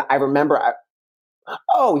 and I remember.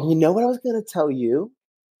 You know what I was going to tell you?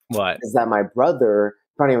 What is that? My brother.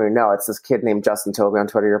 I don't even know. It's this kid named Justin Toby on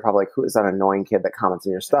Twitter. You're probably like, who is that annoying kid that comments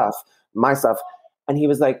on your stuff, my stuff? And he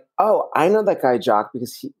was like, oh, I know that guy, Jock,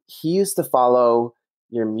 because he used to follow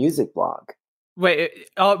your music blog. Wait,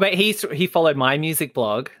 he followed my music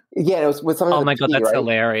blog. Yeah, it was with something. Oh my God, that's right?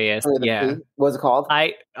 hilarious. Yeah. What was it called?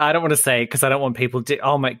 I don't want to say because I don't want people to.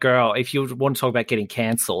 Oh my girl, if you want to talk about getting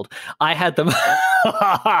cancelled, I had the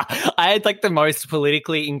I had like the most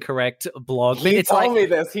politically incorrect blog. He told me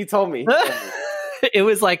this. He told me. It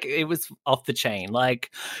was off the chain.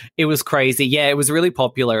 Like it was crazy. Yeah, it was really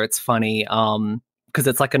popular. It's funny. Because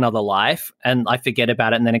it's like another life and I forget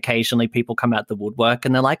about it. And then occasionally people come out the woodwork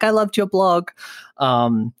and they're like, I loved your blog.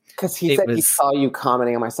 Because he said he saw you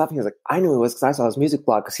commenting on my stuff. And he was like, I knew it was because I saw his music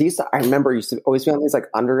blog. Because I remember he used to always be on these like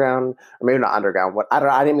underground, or maybe not underground.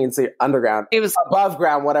 I didn't mean to say underground. It was above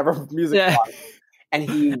ground, whatever music blog. And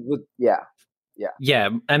he would, yeah. Yeah,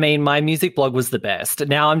 I mean, my music blog was the best.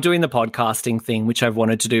 Now I'm doing the podcasting thing, which I've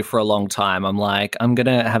wanted to do for a long time. I'm like, I'm going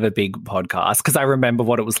to have a big podcast because I remember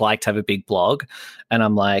what it was like to have a big blog. And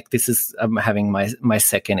I'm like, I'm having my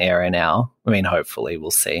second era now. I mean, hopefully we'll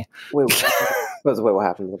see. Wait, what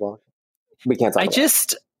happened to the blog? We can't talk about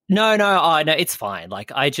it. No, it's fine.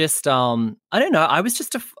 Like I just, I don't know. I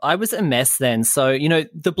was a mess then. So, you know,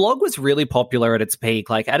 the blog was really popular at its peak.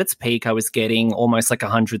 Like at its peak, I was getting almost like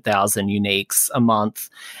 100,000 uniques a month.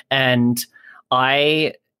 And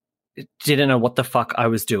I didn't know what the fuck I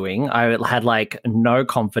was doing. I had like no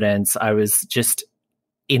confidence. I was just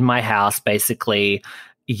in my house, basically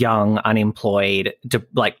young, unemployed,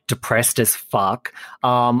 depressed as fuck.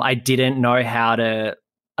 I didn't know how to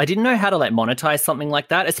like monetize something like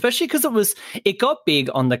that, especially because it got big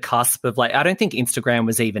on the cusp of like, I don't think Instagram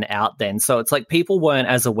was even out then. So it's like people weren't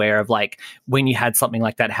as aware of like when you had something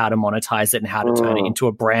like that, how to monetize it and how to turn it into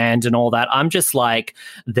a brand and all that. I'm just like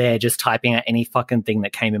there just typing out any fucking thing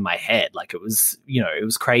that came in my head. Like it was, you know, it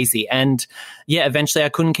was crazy. And yeah, eventually I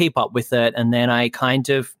couldn't keep up with it. And then I kind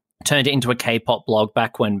of turned it into a K-pop blog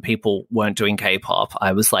back when people weren't doing K-pop.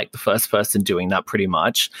 I was like the first person doing that pretty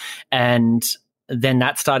much. And then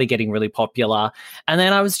that started getting really popular. And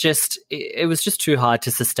then it was just too hard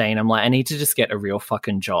to sustain. I'm like, I need to just get a real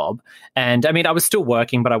fucking job. And I mean, I was still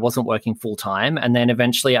working, but I wasn't working full time. And then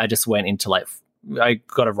eventually I just went into like, I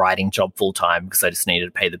got a writing job full time because I just needed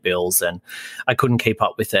to pay the bills and I couldn't keep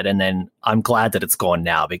up with it. And then I'm glad that it's gone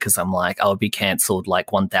now because I'm like, I'll be cancelled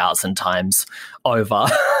like 1,000 times over.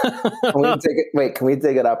 Can we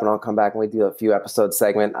dig it up and I'll come back and we do a few episode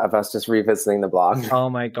segment of us just revisiting the blog? Oh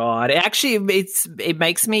my God. It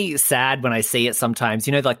makes me sad when I see it sometimes,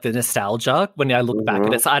 you know, like the nostalgia when I look back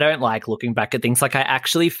at it. So I don't like looking back at things. Like I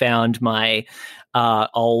actually found my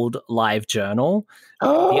old live journal the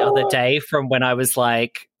other day from when I was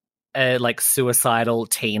like a suicidal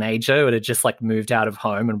teenager who had just like moved out of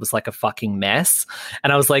home and was like a fucking mess.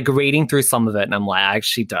 And I was like reading through some of it and I'm like,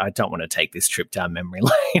 I don't want to take this trip down memory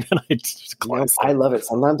lane. And I just closed it. I love it.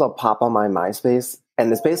 Sometimes I'll pop on my MySpace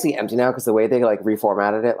and it's basically empty now because the way they like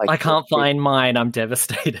reformatted it. Like I can't find mine. I'm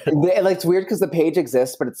devastated. It's weird because the page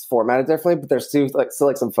exists, but it's formatted differently. But there's still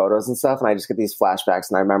some photos and stuff, and I just get these flashbacks.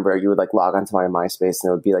 And I remember you would like log onto my MySpace, and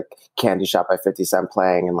it would be like "Candy Shop" by 50 Cent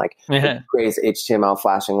playing, and like great HTML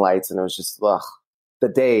flashing lights, and it was just the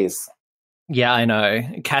days. Yeah, I know.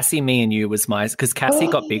 Cassie, Me and You was because Cassie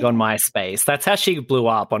got big on MySpace. That's how she blew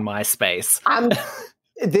up on MySpace.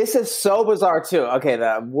 This is so bizarre too. Okay,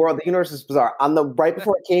 the universe is bizarre. Right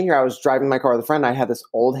before I came here, I was driving my car with a friend. I had this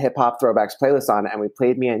old hip hop throwbacks playlist on, and we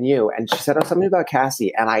played Me and You. And she said, "Oh, something about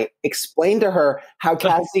Cassie," and I explained to her how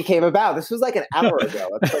Cassie came about. This was like an hour ago.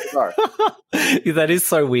 That's so bizarre. That is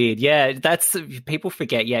so weird. Yeah, that's people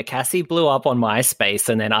forget. Yeah, Cassie blew up on MySpace,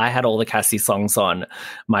 and then I had all the Cassie songs on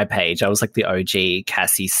my page. I was like the OG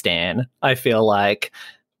Cassie stan. I feel like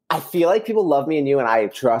people love Me and You,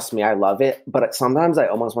 and trust me, I love it. But sometimes I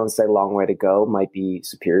almost want to say Long Way to Go might be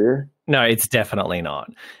superior. No, it's definitely not.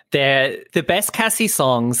 The best Cassie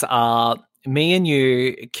songs are Me and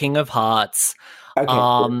You, King of Hearts.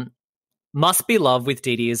 Okay, Must Be Love with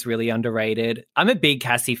Diddy is really underrated. I'm a big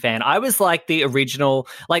Cassie fan. I was like the original,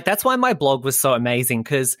 like that's why my blog was so amazing,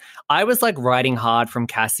 because I was like writing hard from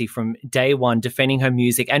Cassie from day one, defending her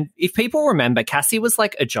music. And if people remember, Cassie was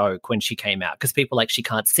like a joke when she came out, because people like, she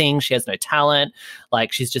can't sing, she has no talent,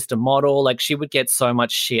 like she's just a model. Like she would get so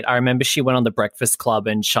much shit. I remember she went on The Breakfast Club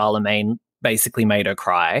and Charlemagne basically made her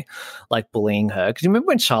cry, like bullying her. Because you remember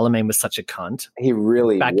when Charlemagne was such a cunt? he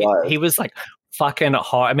really was. He was like fucking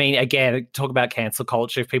hot. I mean, again, talk about cancel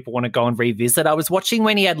culture if people want to go and revisit. I was watching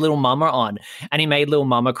when he had Little Mama on, and he made Little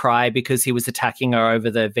Mama cry because he was attacking her over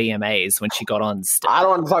the VMAs when she got on stage. I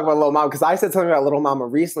don't want to talk about Little Mama, because I said something about Little Mama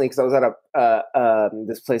recently, because I was at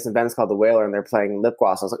this place in Venice called The Whaler, and they're playing lip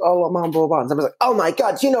gloss. I was like, "Oh, Little Mama, blah, blah, blah." And somebody's like, "Oh my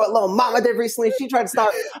God, do you know what Little Mama did recently? She tried to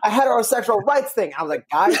start a heterosexual rights thing." I was like,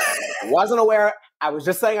 "Guys, I wasn't aware. I was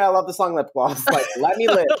just saying I love the song Lip Gloss. Like, let me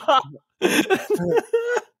live."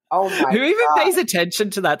 Oh my Who even God. pays attention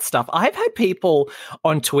to that stuff? I've had people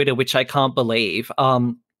on Twitter, which I can't believe,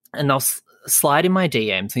 and they'll slide in my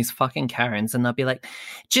DMs, these fucking Karens, and they'll be like,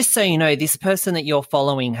 "Just so you know, this person that you're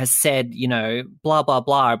following has said, you know, blah, blah,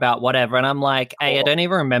 blah about whatever." And I'm like, A, I don't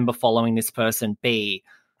even remember following this person. B,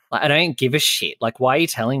 like, I don't give a shit. Like, why are you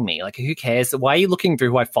telling me? Like, who cares? Why are you looking through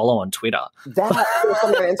who I follow on Twitter? That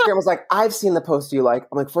something on Instagram was like, "I've seen the post you like."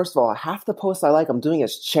 I'm like, first of all, half the posts I like, I'm doing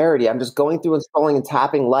as charity. I'm just going through and scrolling and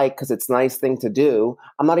tapping like because it's a nice thing to do.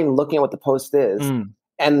 I'm not even looking at what the post is.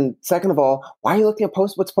 And second of all, why are you looking at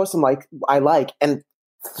what's post I like? And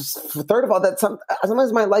third of all,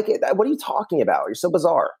 sometimes I might like it. What are you talking about? You're so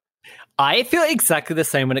bizarre. I feel exactly the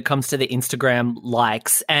same when it comes to the Instagram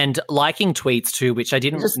likes and liking tweets too, which I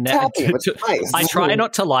didn't. Nice. I try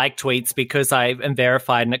not to like tweets because I am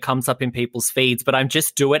verified and it comes up in people's feeds, but I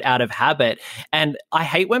just do it out of habit. And I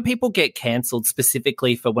hate when people get cancelled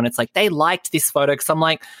specifically for when it's like they liked this photo, because I'm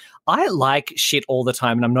like, I like shit all the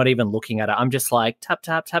time and I'm not even looking at it. I'm just like tap,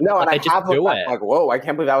 tap, tap. No, like, and I just do it. Like, whoa, I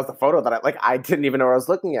can't believe that was the photo that I didn't even know what I was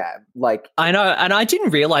looking at. Like, I know, and I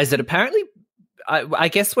didn't realize that apparently. I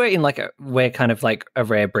guess we're kind of like a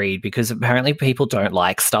rare breed, because apparently people don't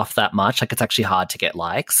like stuff that much. Like, it's actually hard to get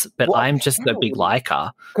likes, but I'm just a big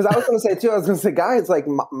liker. Because I was going to say too, guys, like,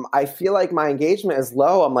 I feel like my engagement is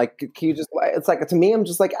low. I'm like, can you just like, it's like, to me, I'm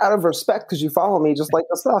just like, out of respect, because you follow me, just like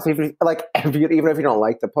the stuff. Even if you don't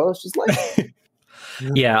like the post, just like.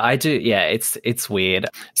 Yeah, I do. Yeah, it's weird.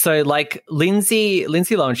 So like Lindsay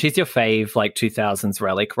Lohan, she's your fave, like 2000s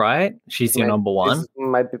relic, right? She's your number one.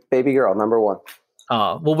 My baby girl, number one.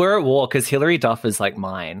 Oh, well, we're at war because Hillary Duff is like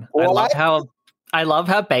mine. What? I love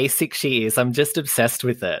how basic she is. I'm just obsessed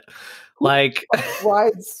with it. Like,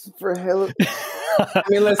 rides for Hillary. I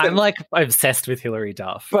mean, listen, I'm like obsessed with Hillary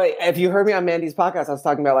Duff. But if you heard me on Mandy's podcast, I was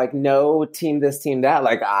talking about like no team this, team that.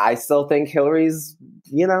 Like, I still think Hillary's,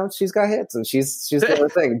 she's got hits and she's doing her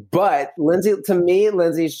thing. But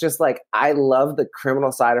Lindsay's just like, I love the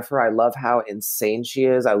criminal side of her. I love how insane she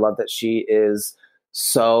is. I love that she is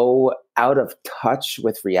so out of touch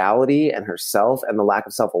with reality and herself and the lack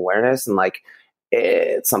of self-awareness, and like,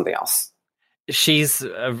 it's something else. She's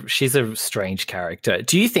a strange character.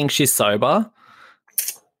 Do you think she's sober?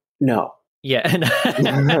 No. Yeah.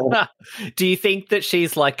 Do you think that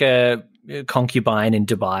she's like a concubine in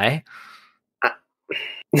Dubai?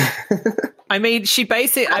 I mean,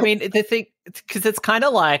 the thing, because it's kind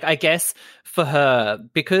of like, I guess for her,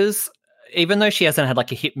 because even though she hasn't had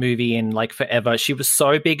like a hit movie in like forever, she was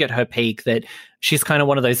so big at her peak that she's kind of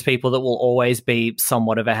one of those people that will always be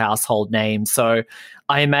somewhat of a household name. So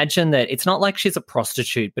I imagine that it's not like she's a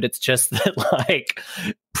prostitute, but it's just that like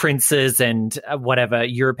princes and whatever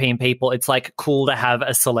European people, it's like cool to have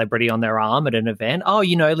a celebrity on their arm at an event. Oh,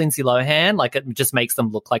 Lindsay Lohan, like it just makes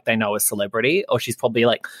them look like they know a celebrity, or she's probably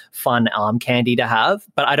like fun arm candy to have.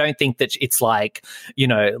 But I don't think that it's like,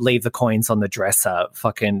 leave the coins on the dresser,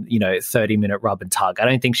 fucking, 30-minute rub and tug. I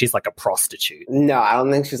don't think she's like a prostitute. No, I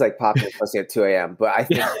don't think she's like popping pussy at 2 a.m. But I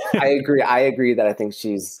think I agree that I think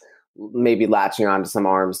she's maybe latching onto some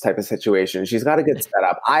arms type of situation. She's got a good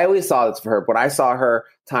setup. I always saw this for her. When I saw her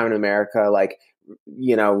time in America, like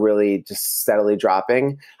really just steadily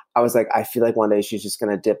dropping, I was like, I feel like one day she's just going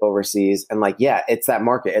to dip overseas. And like, yeah, it's that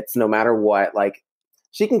market. It's no matter what, like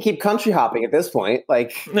she can keep country hopping at this point.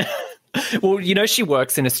 Like, well, she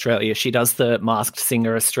works in Australia. She does the Masked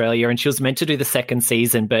Singer Australia, and she was meant to do the second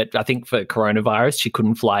season, but I think for coronavirus, she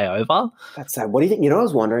couldn't fly over. That's sad. What do you think? I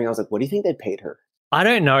was wondering, I was like, what do you think they paid her? I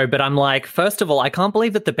don't know, but I'm like, first of all, I can't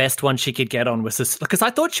believe that the best one she could get on was this, because I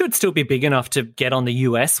thought she would still be big enough to get on the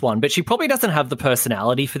US one, but she probably doesn't have the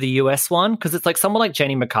personality for the US one, because it's like someone like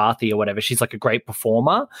Jenny McCarthy or whatever. She's like a great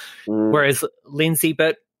performer, whereas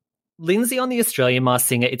Lindsay on the Australian Masked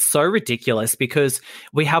Singer, it's so ridiculous because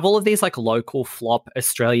we have all of these like local flop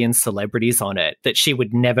Australian celebrities on it that she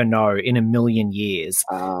would never know in a million years.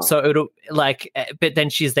 Oh. So it'll like, but then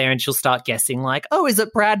she's there and she'll start guessing like, oh, is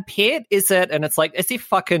it Brad Pitt? Is it? And it's like, as if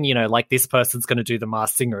fucking, like this person's going to do the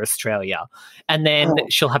Masked Singer Australia. And then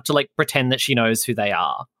she'll have to like pretend that she knows who they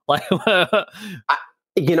are. Like,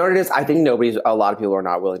 you know what it is? I think a lot of people are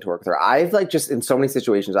not willing to work with her. I've like just in so many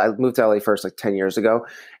situations, I moved to LA first like 10 years ago,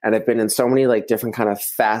 and I've been in so many like different kind of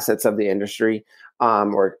facets of the industry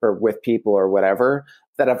or with people or whatever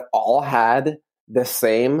that have all had the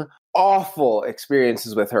same awful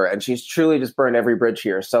experiences with her. And she's truly just burned every bridge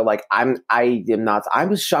here. So like, I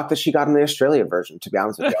was shocked that she got in the Australia version, to be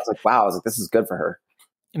honest with you. I was like, wow, this is good for her.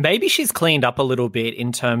 Maybe she's cleaned up a little bit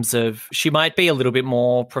in terms of she might be a little bit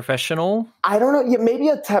more professional. I don't know. Yeah, maybe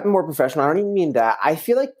a tad more professional. I don't even mean that. I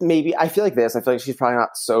feel like this. I feel like she's probably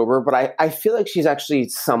not sober, but I feel like she's actually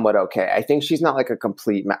somewhat okay. I think she's not like a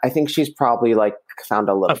complete. I think she's probably like found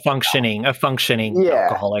a little functioning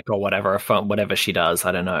alcoholic or whatever, whatever she does.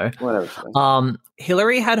 I don't know. Whatever she does.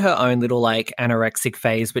 Hillary had her own little like anorexic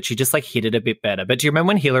phase, but she just like hit it a bit better. But do you remember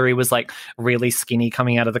when Hillary was like really skinny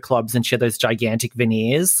coming out of the clubs and she had those gigantic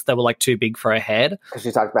veneers that were like too big for her head?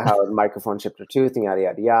 She talked about how the microphone chipped her tooth and yada,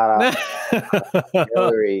 yada, yada.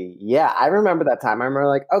 Hillary. Yeah, I remember that time. I remember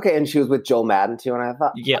like, okay. And she was with Joel Madden too. And I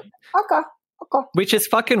thought, yeah. Okay. Which is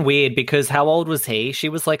fucking weird because how old was he? She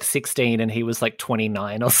was like 16 and he was like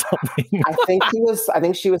 29 or something. I think she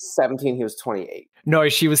was 17. He was 28. No,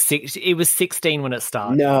 she was it was 16 when it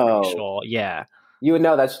started. No. I'm pretty sure. Yeah. You would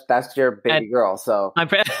know that's your baby girl. So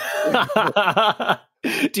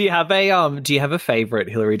do you have a favorite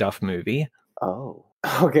Hillary Duff movie? Oh,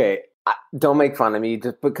 okay. Don't make fun of me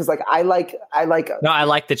just because like I like No, I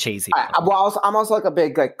like the cheesy. I'm also like a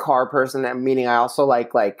big like car person, meaning I also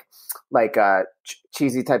like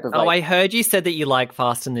cheesy type of. I heard you said that you like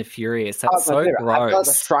Fast and the Furious. That's so gross. I've got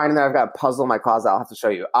a shrine in there. I've got a puzzle in my closet. I'll have to show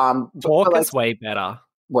you. Talk is way better.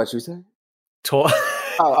 What'd you say? Talk.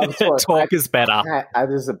 Talk is better.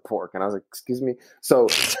 This is a pork, and I was like, "Excuse me." So,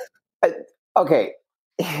 okay,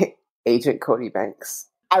 Agent Cody Banks.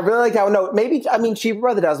 I really like that one. No, maybe, I mean, Cheaper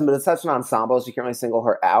by the Dozen, but it's such an ensemble, so you can't really single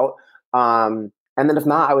her out. And then if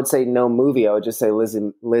not, I would say no movie. I would just say Lizzie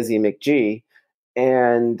McGee.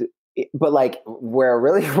 But like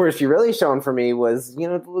where she really shone for me was,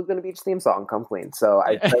 the Laguna Beach theme song, Come Clean. So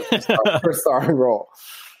I her starring role.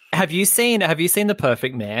 Have you seen The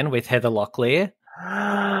Perfect Man with Heather Locklear?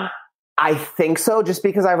 I think so, just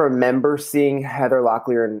because I remember seeing Heather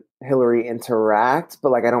Locklear and Hillary interact,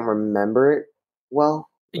 but like I don't remember it well.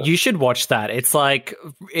 You should watch that. It's like,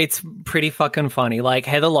 it's pretty fucking funny. Like,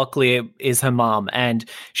 Heather Locklear is her mom, and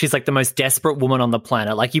she's like the most desperate woman on the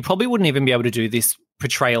planet. Like, you probably wouldn't even be able to do this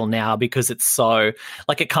portrayal now because it's so,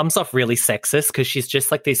 like, it comes off really sexist because she's just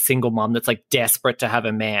like this single mom that's like desperate to have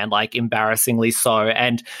a man, like embarrassingly so.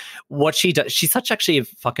 And what she does, she's such actually a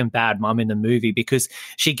fucking bad mom in the movie because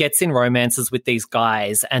she gets in romances with these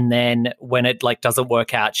guys, and then when it like doesn't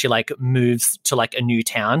work out, she like moves to like a new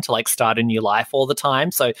town to like start a new life all the time.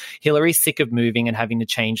 So Hillary's sick of moving and having to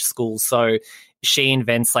change schools, so she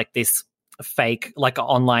invents like this fake like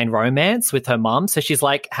online romance with her mom. So she's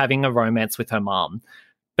like having a romance with her mom,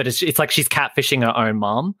 but it's like she's catfishing her own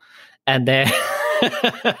mom, and then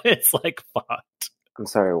it's like fucked. I'm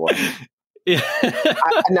sorry, what? Yeah.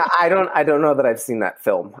 I don't know that I've seen that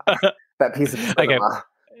film. That piece of cinema. Okay.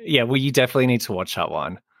 Yeah, well, you definitely need to watch that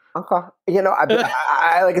one. Okay.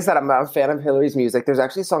 I like I said, I'm a fan of Hillary's music. There's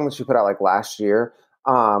actually a song that she put out like last year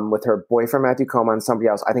with her boyfriend Matthew Coma and somebody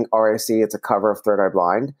else. I think RIC. It's a cover of Third Eye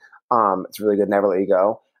Blind. It's really good. Never Let You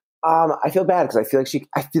Go. I feel bad because I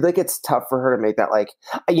feel like it's tough for her to make that like,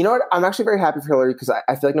 you know what? I'm actually very happy for Hillary because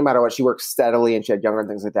I feel like no matter what, she works steadily and she had younger and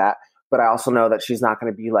things like that. But I also know that she's not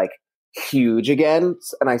going to be like huge again.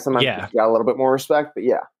 And I sometimes got a little bit more respect, but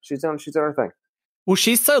yeah, she's doing her thing. Well,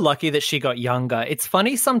 she's so lucky that she got younger. It's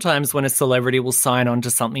funny sometimes when a celebrity will sign on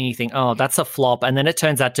to something, you think, oh, that's a flop. And then it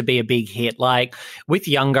turns out to be a big hit. Like with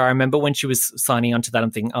Younger, I remember when she was signing on to that,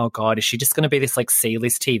 I'm thinking, oh, God, is she just going to be this like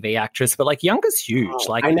C-list TV actress? But like Younger's huge.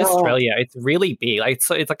 Like in Australia, it's really big. Like,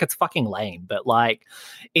 it's like it's fucking lame, but like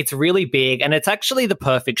it's really big. And it's actually the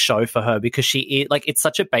perfect show for her because it's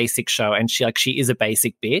such a basic show and she is a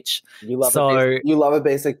basic bitch. You love a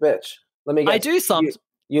basic bitch. Let me guess. I do some.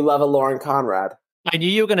 You love a Lauren Conrad. I knew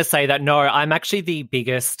you were going to say that. No, I'm actually the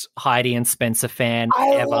biggest Heidi and Spencer fan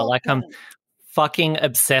ever. Like, I'm fucking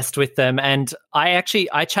obsessed with them. And I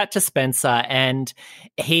chat to Spencer, and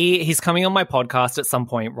he's coming on my podcast at some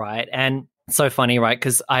point, right? And so funny, right?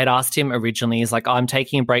 Because I had asked him originally, he's like, I'm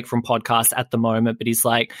taking a break from podcasts at the moment, but he's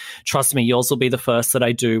like, trust me, yours will be the first that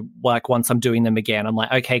I do, like, once I'm doing them again. I'm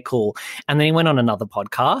like, okay, cool. And then he went on another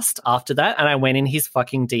podcast after that, and I went in his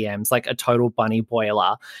fucking DMs like a total bunny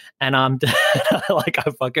boiler, and like,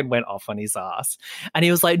 I fucking went off on his ass. And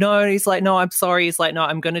he was like, no, I'm sorry. He's like, no,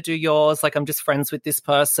 I'm going to do yours. Like, I'm just friends with this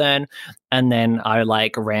person. And then I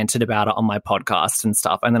like ranted about it on my podcast and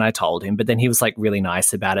stuff. And then I told him, but then he was like really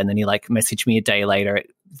nice about it. And then he like messaged me a day later,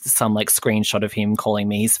 some like screenshot of him calling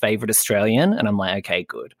me his favorite Australian. And I'm like, okay,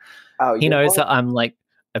 good. Oh, he knows that I'm like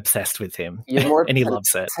obsessed with him. You're more and he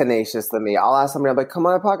loves it. Tenacious than me. I'll ask somebody, I'm like, come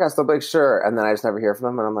on my podcast. They'll be like, sure. And then I just never hear from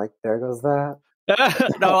them. And I'm like, there goes that.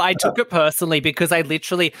 No, I took it personally because I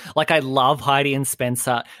literally, like, I love Heidi and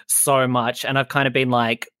Spencer so much. And I've kind of been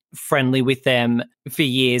like friendly with them for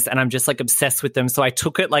years, and I'm just like obsessed with them. So I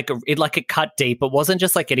took it like it cut deep. It wasn't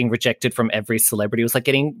just like getting rejected from every celebrity. It was like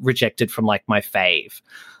getting rejected from like my fave,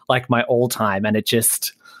 like my all time. And it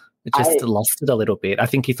just lost it a little bit. I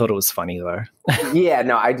think he thought it was funny though. Yeah,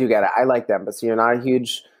 no, I do get it. I like them, but so you're not a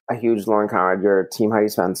huge Lauren Conrad. You're Team Heidi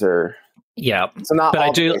Spencer. Yeah, so not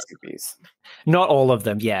all the basic bees. Not all of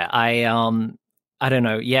them. Yeah, I don't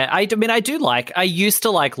know. Yeah, I used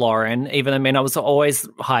to like Lauren,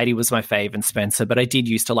 Heidi was my fave and Spencer, but I did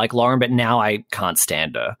used to like Lauren, but now I can't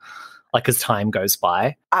stand her. Like as time goes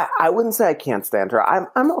by. I wouldn't say I can't stand her.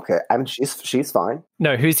 I'm okay. She's fine.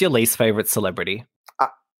 No, who's your least favorite celebrity?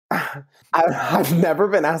 I've never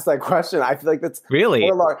been asked that question. I feel like that's really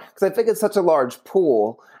because I think it's such a large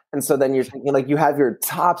pool, and so then you're thinking like you have your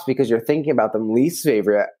tops because you're thinking about them. Least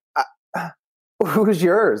favorite. Who's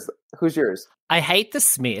yours? I hate the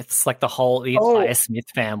Smiths, like the entire Smith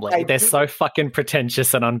family. They're so fucking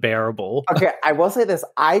pretentious and unbearable. Okay, I will say this.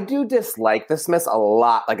 I do dislike the Smiths a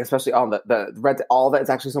lot, like especially on the red, all that. It's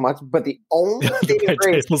actually so much. But the only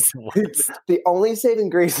saving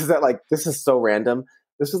grace is that, like, this is so random.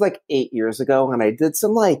 This was like 8 years ago, and I did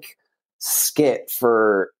some like skit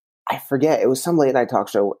for, I forget, it was some late night talk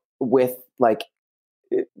show with like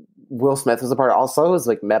Will Smith was a part of. Also, it was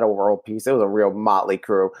like Meta World Peace. It was a real motley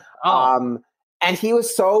crew. And he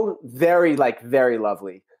was so very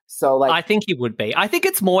lovely. So like, I think he would be. I think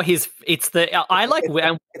it's more his. It's the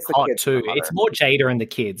hot too. It's more Jada and the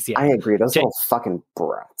kids. Yeah, I agree. Those little fucking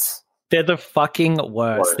brats. They're the fucking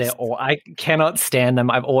worst. I cannot stand them.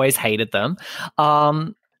 I've always hated them.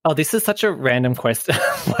 Oh, this is such a random question.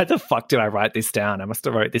 Why the fuck did I write this down? I must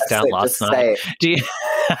have wrote this down last night. Do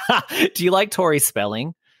you like Tori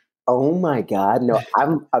Spelling? Oh my God, no!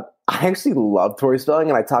 I actually love Tori Spelling,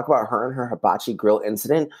 and I talk about her and her hibachi grill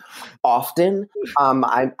incident often.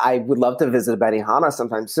 I would love to visit Benihana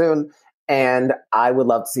sometime soon, and I would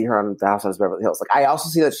love to see her on The Housewives of Beverly Hills. Like, I also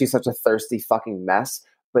see that she's such a thirsty fucking mess,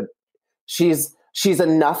 but she's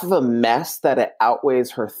enough of a mess that it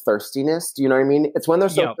outweighs her thirstiness. Do you know what I mean? It's when they're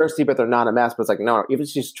so thirsty, but they're not a mess. But it's like, no, even if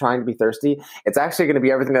she's trying to be thirsty, it's actually going to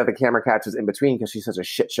be everything that the camera catches in between because she's such a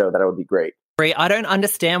shit show that it would be great. I don't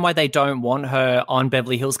understand why they don't want her on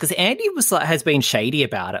Beverly Hills because Andy has been shady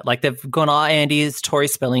about it. Like, they've gone, Andy, is Tori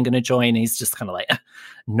Spelling going to join? And he's just kind of like,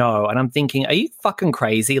 no. And I'm thinking, are you fucking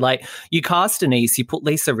crazy? Like, you cast Denise, you put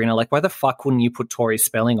Lisa Rinna. Like, why the fuck wouldn't you put Tori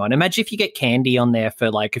Spelling on? Imagine if you get Candy on there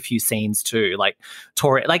for like a few scenes too. Like,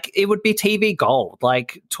 Tori, like, it would be TV gold.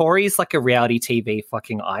 Like, Tori's like a reality TV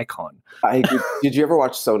fucking icon. Did you ever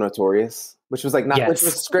watch So Notorious? Which was like which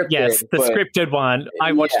was scripted. Yes, the scripted one.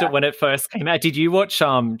 I watched it when it first came out. Did you watch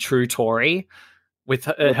True Tori with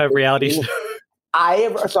her reality show?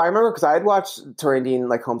 I remember because I had watched Tori and Dean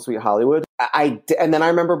like Home Sweet Hollywood. And then I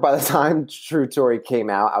remember by the time True Tori came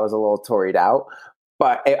out, I was a little Toried out.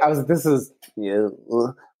 But I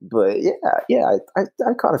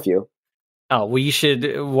caught a few. Oh, well, you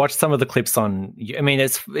should watch some of the clips on. I mean,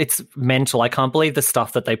 it's mental. I can't believe the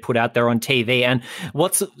stuff that they put out there on TV. And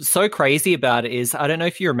what's so crazy about it is, I don't know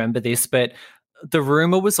if you remember this, but the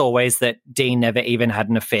rumor was always that Dean never even had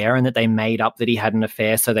an affair and that they made up that he had an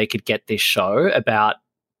affair so they could get this show about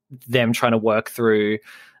them trying to work through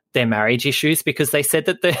their marriage issues, because they said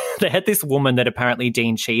that they had this woman that apparently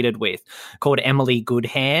Dean cheated with called Emily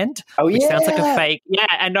Goodhand, which sounds like a fake. Yeah,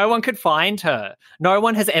 and no one could find her. No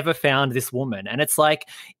one has ever found this woman. And it's like,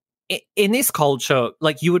 in this culture,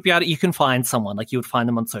 like you would be able to, you can find someone, like you would find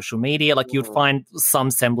them on social media, like you would find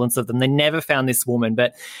some semblance of them. They never found this woman,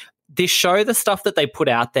 but this show, the stuff that they put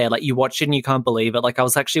out there, like you watch it and you can't believe it. Like I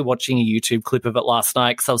was actually watching a YouTube clip of it last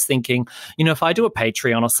night because I was thinking, you know, if I do a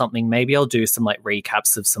Patreon or something, maybe I'll do some like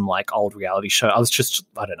recaps of some like old reality show. I was just,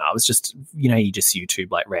 you know, you just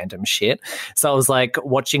YouTube like random shit. So I was like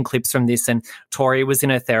watching clips from this, and Tori was in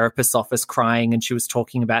her therapist's office crying, and she was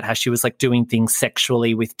talking about how she was like doing things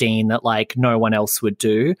sexually with Dean that like no one else would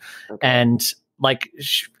do. Okay. And like,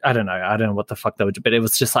 I don't know what the fuck they would do, but it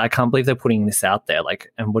was just like, I can't believe they're putting this out there.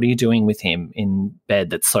 Like, and what are you doing with him in bed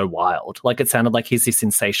that's so wild? Like, it sounded like he's this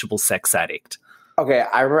insatiable sex addict. Okay,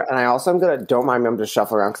 I remember, and I also don't mind me, I'm just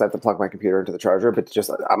shuffling around because I have to plug my computer into the charger, but just,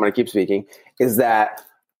 I'm going to keep speaking, is that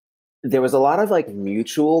there was a lot of like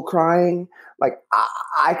mutual crying. Like,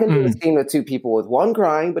 I can do a scene with two people with one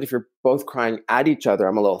crying, but if you're both crying at each other,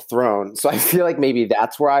 I'm a little thrown. So I feel like maybe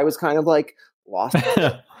that's where I was kind of like lost.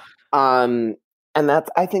 And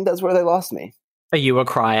I think that's where they lost me. Are you a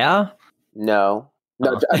crier? No,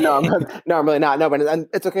 I'm really not. No, but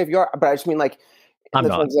it's okay if you are. But I just mean like, in the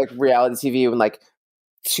terms of like reality TV, when like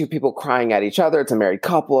two people crying at each other, it's a married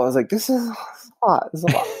couple. I was like, this is a lot. This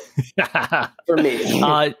is a lot for me.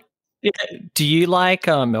 Do you like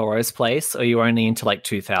Melrose Place, or are you only into like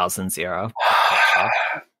 2000s era?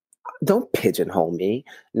 Don't pigeonhole me.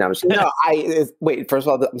 No, wait. First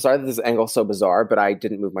of all, I'm sorry that this angle is so bizarre, but I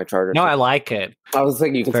didn't move my charger. No, I like it. I was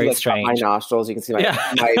like, you can see like my nostrils. You can see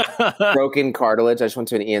my broken cartilage. I just went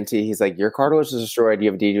to an ENT. He's like, your cartilage is destroyed. You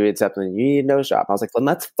have a deviated septum. You need a nose job. I was like, well,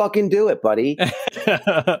 let's fucking do it, buddy.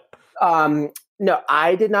 No,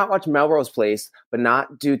 I did not watch Melrose Place, but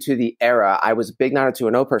not due to the era. I was a big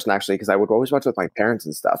 90210 person, actually, because I would always watch with my parents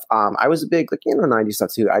and stuff. I was a big, like, 90s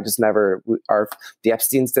stuff too. I just never, the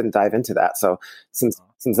Epsteins didn't dive into that. So since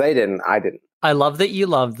they didn't, I didn't. I love that you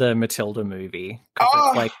love the Matilda movie.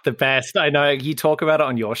 It's like the best. I know you talk about it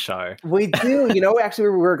on your show. We do. You know, actually,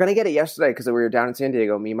 we were going to get it yesterday because we were down in San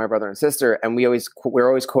Diego, me, my brother, and sister, and we're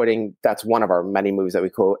always quoting. That's one of our many movies that we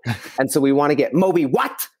quote, and so we want to get Moby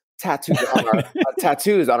what tattoos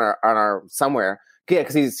on our somewhere. Yeah,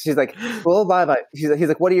 because she's like, blah, blah, blah. He's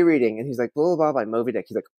like, what are you reading? And he's like, blah, blah, blah, Moby Dick.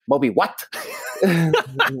 He's like, Moby what?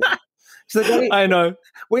 She's like, I know.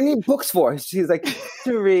 What do you need books for? She's like,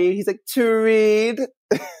 to read. He's like, to read.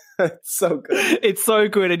 It's so good. It's so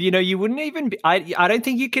good. And, you know, you wouldn't even I don't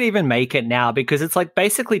think you could even make it now, because it's like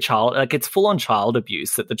basically it's full on child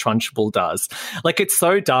abuse that the Trunchbull does. Like, it's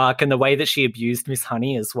so dark, and the way that she abused Miss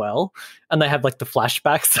Honey as well. And they have like the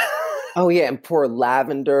flashbacks. Oh, yeah. And poor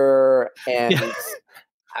Lavender. And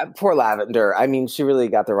poor Lavender. I mean, she really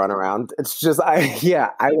got the runaround. It's just,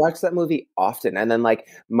 I watch that movie often. And then like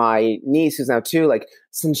my niece, who's now 2, like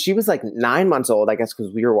since she was like 9 months old, I guess,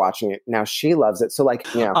 because we were watching it, now she loves it. So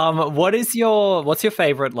like, you know. What's your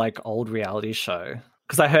favorite like old reality show?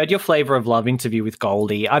 Because I heard your Flavor of Love interview with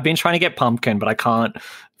Goldie. I've been trying to get Pumpkin, but I can't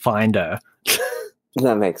find her.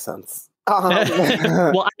 That makes sense.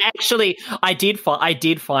 Well, I did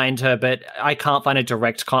find her, but I can't find a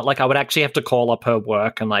direct like, I would actually have to call up her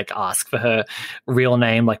work and like ask for her real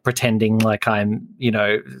name, like pretending like I'm, you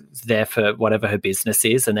know, there for whatever her business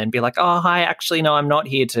is, and then be like, oh, hi, actually, no, I'm not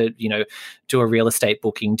here to, you know, do a real estate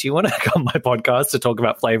booking. Do you want to come on my podcast to talk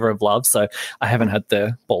about Flavor of Love? So I haven't had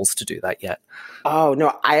the balls to do that yet. Oh,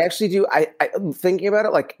 no, I actually do. I'm thinking about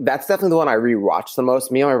it. Like, that's definitely the one I rewatch the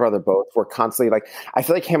most. Me and my brother both were constantly like, I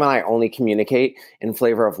feel like him and I only communicate in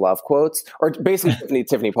Flavor of Love quotes, or basically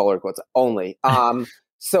Tiffany Pollard quotes only.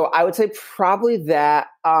 So I would say probably that.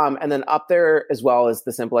 And then up there as well as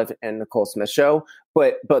The Simple Life and Nicole Smith Show.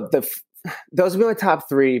 But those would be my top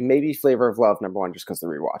 3. Maybe Flavor of Love number 1, just because they're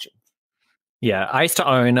rewatching. Yeah, I used to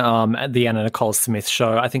own the Anna Nicole Smith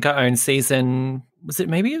Show. I think I owned season,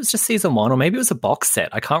 maybe it was just season 1, or maybe it was a box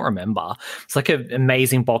set. I can't remember. It's like an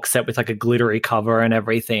amazing box set with like a glittery cover and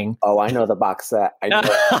everything. Oh, I know the box set. I know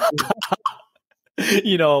it.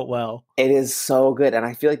 You know it well. It is so good. And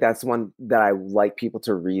I feel like that's one that I like people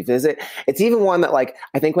to revisit. It's even one that, like,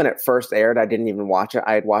 I think when it first aired, I didn't even watch it.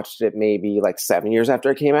 I had watched it maybe like 7 years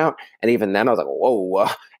after it came out. And even then I was like, whoa.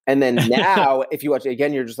 And then now, if you watch it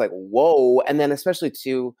again, you're just like, whoa. And then especially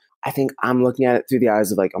too, I think I'm looking at it through the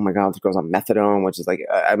eyes of like, oh my God, the girl's on methadone, which is like,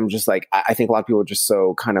 I'm just like, I think a lot of people are just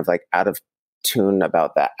so kind of like out of tune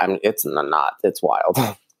about that. I mean, it's not, it's wild.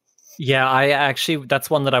 Yeah, that's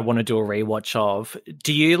one that I want to do a rewatch of.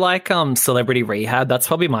 Do you like Celebrity Rehab? That's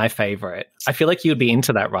probably my favorite. I feel like you'd be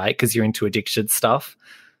into that, right? Because you're into addiction stuff.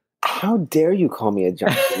 How dare you call me a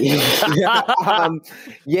junkie?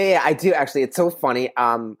 Yeah, I do actually. It's so funny.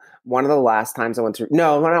 One of the last times I went to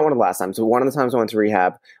not one of the last times, but one of the times I went to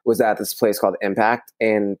rehab was at this place called Impact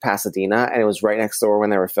in Pasadena, and it was right next door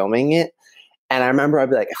when they were filming it. And I remember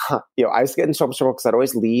I'd be like, I was getting so much trouble because I'd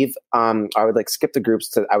always leave. I would like skip the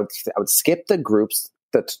groups I would skip the groups.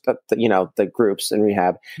 The groups in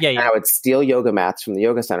rehab. Yeah. And I would steal yoga mats from the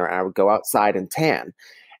yoga center, and I would go outside and tan.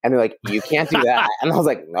 And they're like, you can't do that. And I was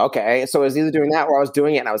like, okay. So I was either doing that or I was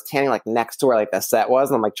doing it and I was tanning like next to where like the set was.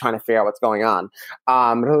 And I'm like trying to figure out what's going on.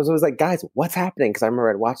 But it was like, guys, what's happening? Because I remember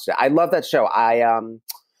I'd watched it. I love that show. I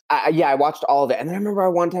watched all of it. And then I remember I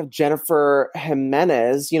wanted to have Jennifer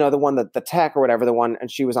Jimenez, the one that the tech or whatever, the one, and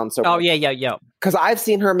she was on so. Oh, yeah. Because I've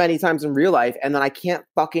seen her many times in real life and then I can't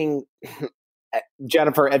fucking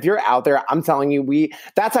Jennifer, if you're out there, I'm telling you,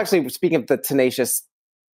 that's actually, speaking of the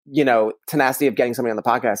tenacity of getting somebody on the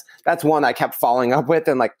podcast. That's one I kept following up with.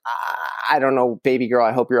 And like, I don't know, baby girl,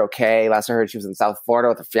 I hope you're okay. Last I heard, she was in South Florida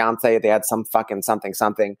with a fiance. They had some fucking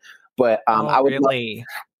something. But I would really.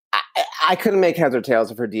 I couldn't make heads or tails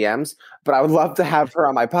of her DMs, but I would love to have her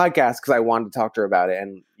on my podcast because I wanted to talk to her about it.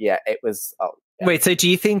 And yeah, it was. Oh, yeah. Wait, so do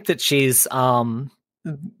you think that she's letting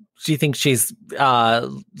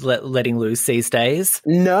loose these days?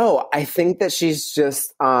 No, I think that she's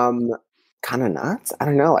just kind of nuts. I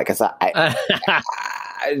don't know. Like like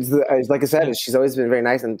I said, she's always been very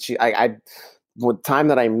nice. And the time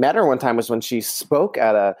that I met her one time was when she spoke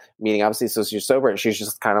at a meeting, obviously, so she's sober, and she's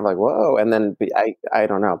just kind of like, whoa. And then I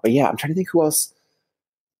don't know. But yeah, I'm trying to think who else.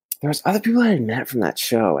 There was other people I had met from that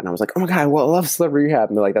show, and I was like, oh my God, I love Celebrity Rehab.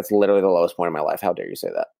 And they're like, that's literally the lowest point of my life. How dare you say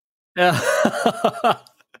that?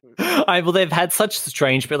 Well, they've had such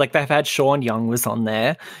strange, but like they've had Sean Young was on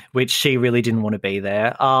there, which she really didn't want to be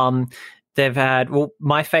there. They've had,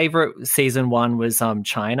 my favorite season one was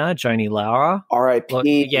China, Joni Laura.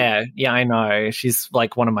 R.I.P. Yeah, I know. She's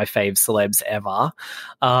like one of my fave celebs ever.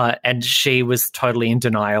 And she was totally in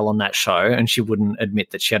denial on that show, and she wouldn't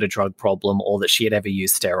admit that she had a drug problem or that she had ever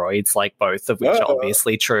used steroids, like both of which are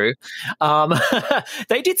obviously true.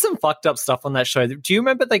 They did some fucked up stuff on that show. Do you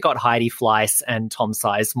remember they got Heidi Fleiss and Tom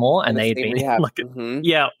Sizemore, and they had been like,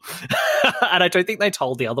 yeah. And I don't think they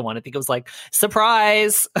told the other one. I think it was like,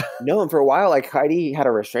 surprise. No, and for a while, like Heidi had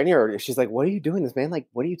a restraining order. She's like, what are you doing this, man? Like,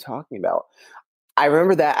 what are you talking about? I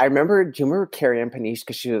remember that. Do you remember Carrie Ann Paniche?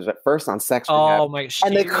 Because she was at first on Sex Rehab. Oh my!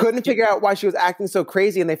 And they couldn't figure out why she was acting so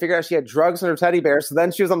crazy, and they figured out she had drugs in her teddy bear. So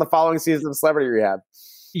then she was on the following season of Celebrity Rehab.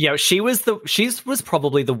 Yeah, she was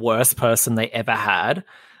probably the worst person they ever had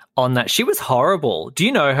on that. She was horrible. Do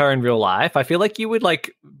you know her in real life? I feel like you would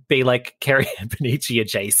like be like Carrie Ann Paniche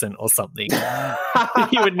adjacent or something.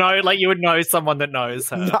 you would know someone that knows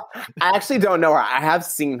her. No, I actually don't know her. I have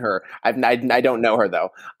seen her. I don't know her though.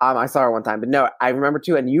 I saw her one time, but no, I remember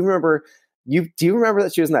too. And do you remember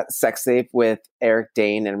that she was in that sex tape with Eric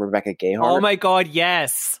Dane and Rebecca Gayheart? Oh my God,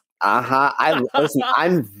 yes. Listen,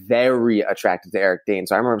 I'm very attracted to Eric Dane,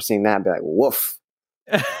 so I remember seeing that and be like, woof.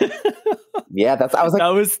 Yeah,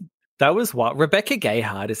 that was what Rebecca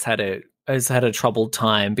Gayheart has had a troubled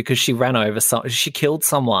time because she ran over she killed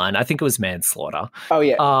someone. I think it was manslaughter. Oh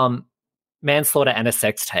yeah. Manslaughter and a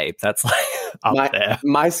sex tape. That's like up there.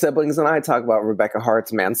 My siblings and I talk about Rebecca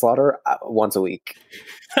Hart's manslaughter once a week.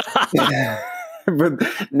 But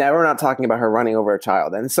never not talking about her running over a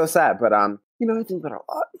child, and it's so sad. But I think about it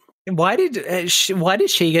a lot. Why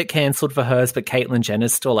did she get cancelled for hers, but Caitlyn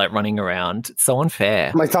Jenner's still like running around? It's so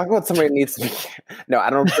unfair. I'm like talking about somebody that needs to be. No,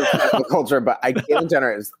 I don't know culture, but Caitlyn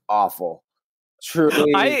Jenner is awful.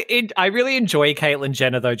 Truly, I really enjoy Caitlyn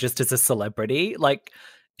Jenner though, just as a celebrity. Like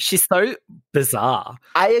she's so bizarre.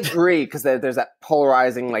 I agree because there's that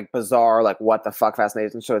polarizing, like bizarre, like what the fuck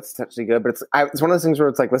fascination show. It's actually good, but it's one of those things where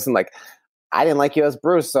it's like, listen, like I didn't like you as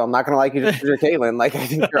Bruce, so I'm not going to like you just because you're Caitlyn. Like I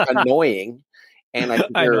think you're annoying. And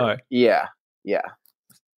I know. Yeah.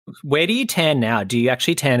 Where do you tan now? Do you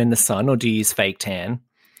actually tan in the sun or do you use fake tan?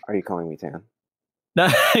 Are you calling me tan? No,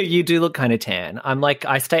 you do look kind of tan. I'm like,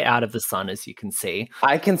 I stay out of the sun, as you can see.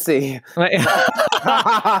 I can see. No.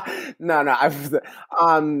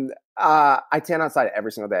 I tan outside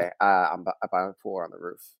every single day. I'm by my pool or on the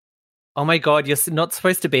roof. Oh my God, you're not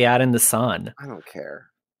supposed to be out in the sun. I don't care.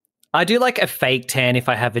 I do like a fake tan if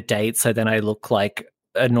I have a date, so then I look like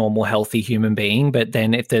a normal, healthy human being. But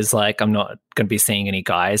then if there's like, I'm not going to be seeing any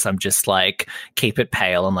guys, I'm just like, keep it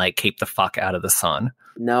pale and like keep the fuck out of the sun.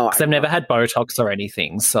 No, because I've never had Botox or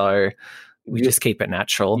anything. So we just keep it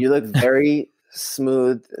natural. You look very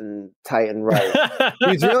smooth and tight and right.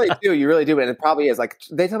 You really do. And it probably is. Like,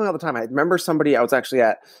 they tell me all the time. I remember somebody, I was actually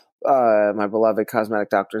at my beloved cosmetic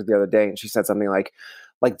doctor the other day, and she said something like,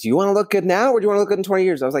 do you want to look good now or do you want to look good in 20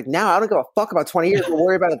 years? I was like, now I don't give a fuck about 20 years. We'll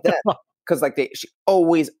worry about it then. Because like she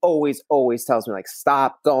always tells me, like,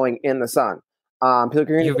 stop going in the sun.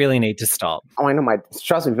 People, you really need to stop. Oh, I know.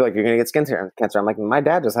 Trust me, people like, you're going to get skin cancer. I'm like, my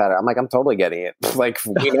dad just had it. I'm like, I'm totally getting it. Like,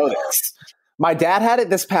 we know this. My dad had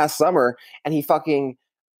it this past summer, and he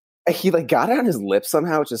like got it on his lips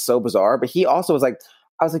somehow, which is so bizarre. But he also was like,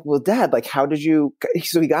 I was like, well, Dad, like, how did you?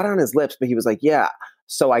 So he got it on his lips, but he was like, yeah.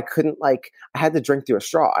 So I couldn't, like, I had to drink through a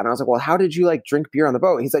straw. And I was like, well, how did you, like, drink beer on the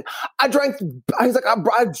boat? He's like, I drank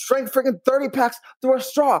freaking 30 packs through a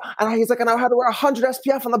straw. And he's like, and I had to wear 100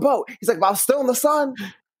 SPF on the boat. He's like, but I was still in the sun.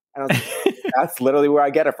 And I was like, that's literally where I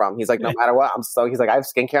get it from. He's like, no matter what, he's like, I have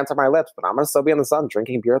skin cancer on my lips, but I'm going to still be in the sun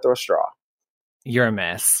drinking beer through a straw. You're a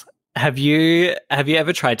mess. Have you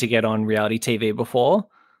ever tried to get on reality TV before?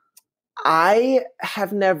 I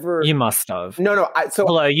have never. You must have. No.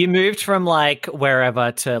 Hello, you moved from like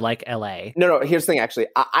wherever to like LA. No. Here's the thing. Actually,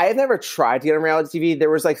 I have never tried to get on reality TV.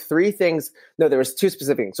 There was like three things. No, there was two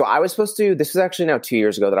specific things. So I was supposed to. This was actually now 2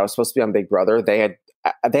 years ago that I was supposed to be on Big Brother. They had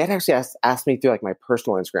actually asked me through like my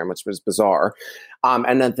personal Instagram, which was bizarre.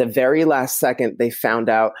 And at the very last second, they found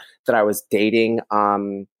out that I was dating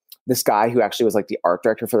this guy who actually was like the art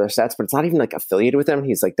director for their sets, but it's not even like affiliated with them.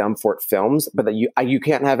 He's like Dumb Fort Films, but that you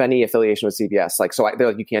can't have any affiliation with CBS. Like, so they're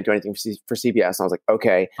like, you can't do anything for CBS. And I was like,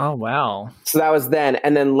 okay. Oh, wow. So that was then.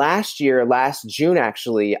 And then last June,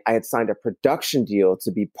 actually, I had signed a production deal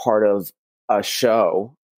to be part of a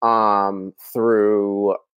show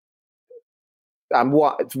through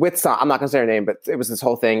with some, I'm not going to say her name, but it was this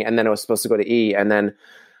whole thing. And then it was supposed to go to E. And then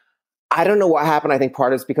I don't know what happened. I think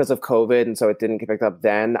part is because of COVID, and so it didn't get picked up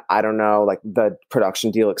then. I don't know. Like, the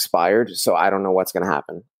production deal expired, so I don't know what's going to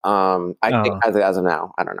happen. I think as of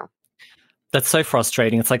now, I don't know. That's so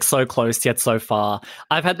frustrating. It's like so close yet so far.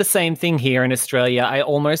 I've had the same thing here in Australia. I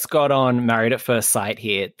almost got on Married at First Sight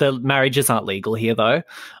here. The marriages aren't legal here though.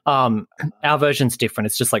 Our version's different.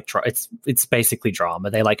 It's just like it's basically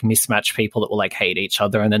drama. They like mismatch people that will like hate each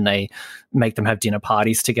other, and then they make them have dinner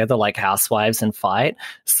parties together like housewives and fight.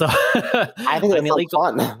 So I think it's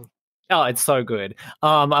fun. Oh, it's so good.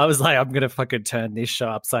 I was like, I'm going to fucking turn this show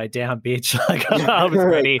upside down, bitch. Like, I was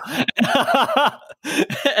ready.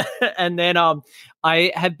 And then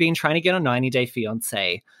I have been trying to get on 90 Day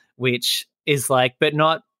Fiancé, which is like, but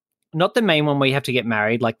not the main one where you have to get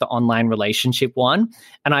married, like the online relationship one.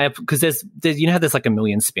 And because there's you know how there's like a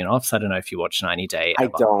million spin-offs. I don't know if you watch 90 Day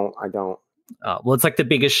ever. I don't. Well, it's like the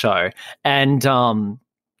biggest show. And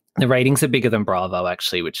the ratings are bigger than Bravo,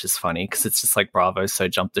 actually, which is funny because it's just like Bravo, so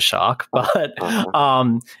jump the shark. But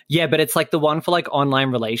yeah, but it's like the one for like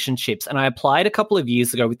online relationships. And I applied a couple of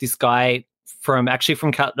years ago with this guy from OC,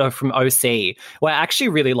 where I actually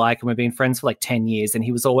really like him. We've been friends for like 10 years, and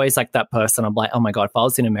he was always like that person. I'm like, oh my God, if I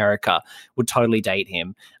was in America, would totally date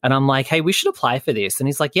him. And I'm like, hey, we should apply for this. And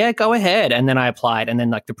he's like, yeah, go ahead. And then I applied, and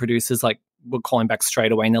then like the producers like were calling back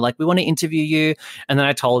straight away, and they're like, we want to interview you. And then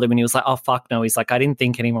I told him, and he was like, oh fuck no. He's like, I didn't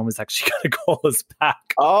think anyone was actually going to call us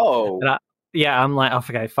back. Oh. Yeah, I'm like, oh,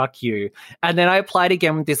 okay, fuck you. And then I applied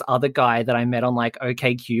again with this other guy that I met on like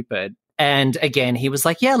OkCupid. And again, he was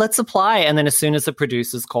like, yeah, let's apply. And then as soon as the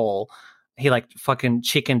producers call, he like fucking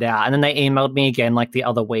chickened out. And then they emailed me again like the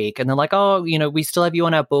other week, and they're like, oh, you know, we still have you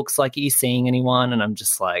on our books. Like, are you seeing anyone? And I'm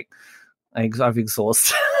just like, I've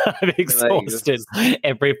exhausted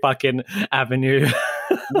every fucking avenue.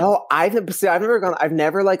 No, I've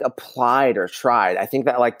never like applied or tried. I think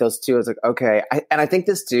that like those two is like, okay. I think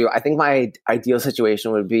this too, I think my ideal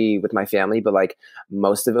situation would be with my family, but like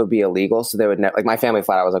most of it would be illegal. So they would never, like my family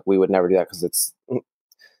flat out was like, we would never do that because it's,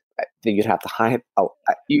 you'd have to hide a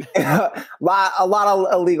lot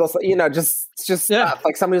of illegal stuff, you know, just stuff.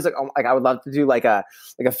 Like somebody was like, oh, like I would love to do like a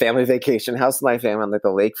family vacation house with my family on like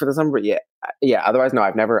the lake for the summer. But yeah. Otherwise, no,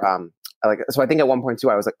 I've never so I think at one point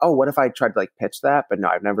too, I was like, oh, what if I tried to like pitch that? But no,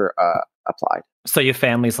 I've never applied. So your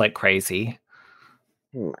family's like crazy.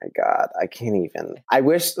 Oh my God, I can't even. I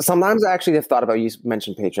wish sometimes I actually have thought about, you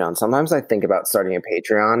mentioned Patreon. Sometimes I think about starting a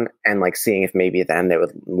Patreon and like seeing if maybe then they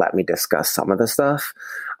would let me discuss some of the stuff.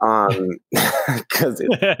 Because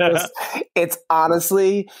it's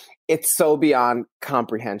honestly, it's so beyond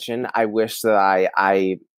comprehension. I wish that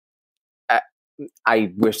I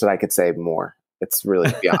wish that I could say more. It's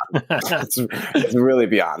really beyond. it's really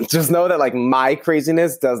beyond. Just know that like my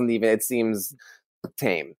craziness doesn't even, it seems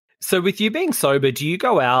tame. So with you being sober, do you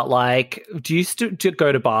go out like do you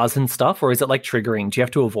go to bars and stuff, or is it like triggering? Do you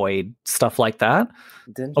have to avoid stuff like that,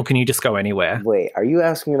 or can you just go anywhere? Wait, are you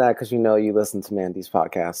asking that because you know you listen to Mandy's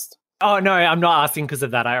podcast? Oh no, I'm not asking because of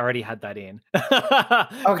that. I already had that in.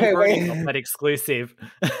 Okay, wait. Got that exclusive.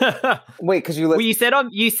 Wait, because you Well, listen.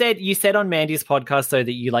 you said on Mandy's podcast though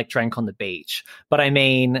that you like drank on the beach, but I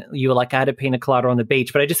mean you were like I had a pina colada on the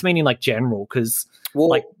beach, but I just mean in like general because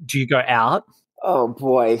like do you go out? Oh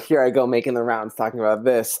boy, here I go making the rounds talking about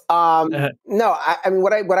this. No, I mean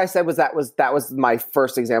what I said was that was my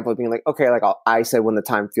first example of being like, okay, like I said when the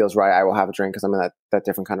time feels right, I will have a drink because I'm in that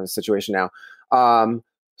different kind of situation now.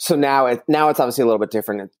 So now it's obviously a little bit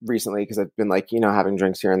different recently because I've been like, having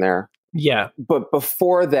drinks here and there. Yeah. But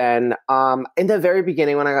before then, in the very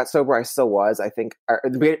beginning when I got sober, I still was, I think,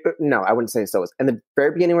 no, I wouldn't say I still was. In the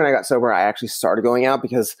very beginning when I got sober, I actually started going out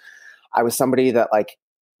because I was somebody that like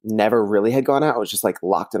never really had gone out. I was just like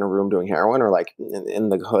locked in a room doing heroin or like in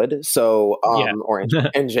the hood. So, or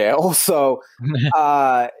in jail. So,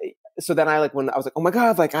 so then I like, when I was like, oh my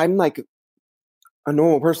God, like I'm like a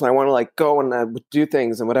normal person. I want to like go and do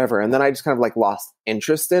things and whatever. And then I just kind of like lost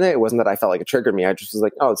interest in it. It wasn't that I felt like it triggered me. I just was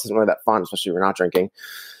like, oh, this isn't really that fun, especially if you're not drinking.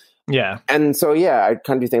 Yeah. And so, yeah, I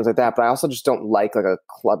kind of do things like that. But I also just don't like a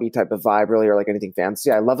clubby type of vibe really, or like anything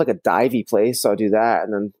fancy. I love like a divey place. So I do that.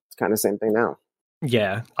 And then it's kind of the same thing now.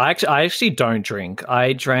 Yeah, I actually don't drink.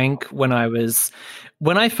 I drank when I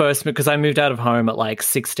first, because I moved out of home at like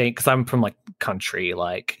 16, because I'm from like country,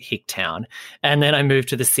 like hick town. And then I moved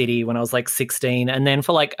to the city when I was like 16. And then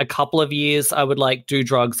for like a couple of years, I would like do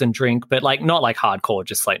drugs and drink, but like not like hardcore,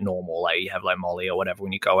 just like normal. Like you have like Molly or whatever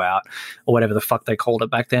when you go out or whatever the fuck they called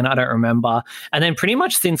it back then. I don't remember. And then pretty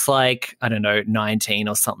much since like, I don't know, 19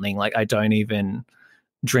 or something, like I don't even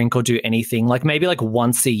drink or do anything. Like maybe like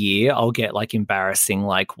once a year I'll get like embarrassing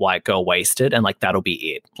like white girl wasted and like that'll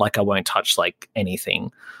be it. Like I won't touch like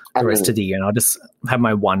anything the rest of the year, and I'll just have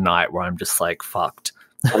my one night where I'm just like fucked.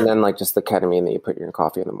 And then like just the ketamine that you put in your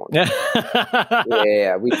coffee in the morning.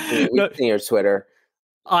 Yeah. We've seen your Twitter.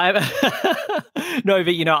 No,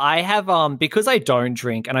 but I have because I don't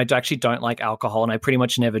drink and I actually don't like alcohol, and I pretty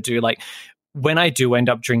much never do. Like when I do end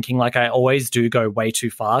up drinking, like I always do go way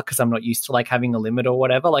too far because I'm not used to like having a limit or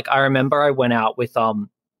whatever. Like I remember I went out with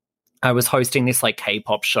I was hosting this like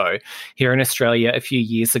K-pop show here in Australia a few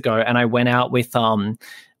years ago, and I went out with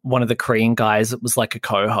one of the Korean guys that was like a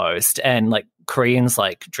co-host, and like Koreans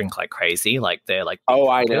like drink like crazy, like they're like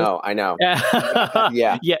I know.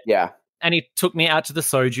 Yeah. And he took me out to the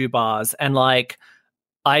soju bars, and like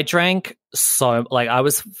I drank so like I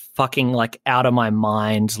was fucking like out of my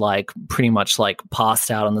mind, like pretty much like passed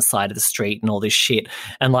out on the side of the street and all this shit,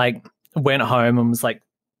 and like went home and was like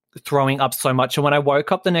throwing up so much. And when I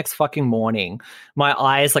woke up the next fucking morning, my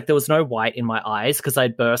eyes, like there was no white in my eyes because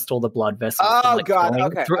I'd burst all the blood vessels. Oh from, like, God.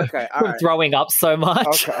 Okay. All right. Throwing up so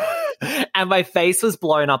much. Okay. And my face was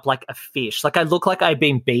blown up like a fish. Like I looked like I'd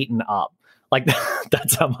been beaten up. Like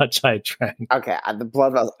that's how much I drank. Okay. The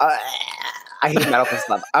blood vessels. I hate medical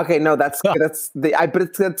stuff. Okay, no, that's good. That's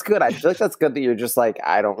good. I feel like that's good that you're just like,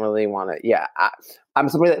 I don't really want to. Yeah, I'm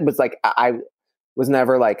somebody that was like, I was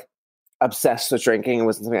never like obsessed with drinking. It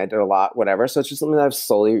wasn't something I did a lot, whatever. So it's just something that I've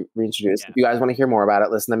slowly reintroduced. Yeah. If you guys want to hear more about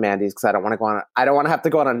it, listen to Mandy's, because I don't want to go on. I don't want to have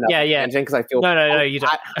to go on another tangent because I feel no, you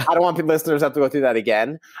don't. I don't want listeners to have to go through that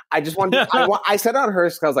again. I just want. I said it on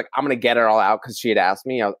hers because I was like, I'm going to get it all out because she had asked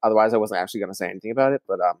me. Otherwise, I wasn't actually going to say anything about it.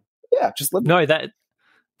 But yeah, just let me. No,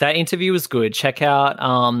 that interview was good. Check out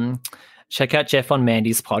Jeff on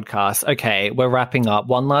Mandy's podcast. Okay, we're wrapping up.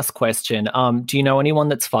 One last question. Do you know anyone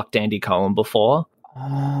that's fucked Andy Cohen before?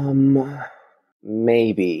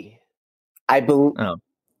 Maybe. I believe. Oh.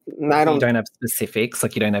 I don't. You don't have specifics,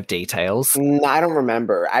 like you don't have details. No, I don't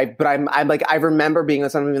remember. I'm like I remember being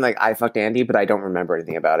with something like I fucked Andy, but I don't remember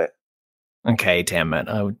anything about it. Okay, damn it.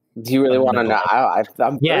 Do you really want to know?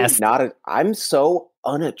 I'm yes. I'm so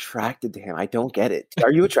unattracted to him. I don't get it.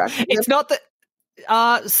 Are you attracted to him? It's not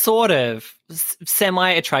that sort of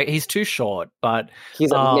semi-attracted. He's too short, but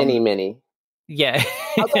he's a mini. Yeah.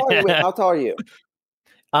 How tall are you?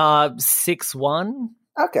 6'1".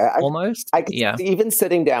 Okay. Almost. Even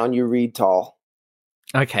sitting down, you read tall.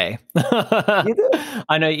 Okay. You do?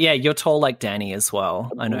 I know. Yeah, you're tall like Danny as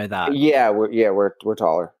well. I know that. Yeah, we're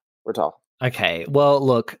taller. We're tall. Okay. Well,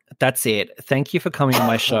 look, that's it. Thank you for coming on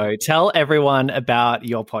my show. Tell everyone about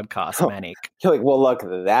your podcast, Manic. You're like, well, look,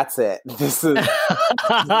 that's it. This is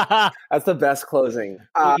that's the best closing.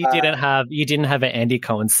 You didn't have an Andy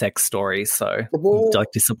Cohen sex story, so you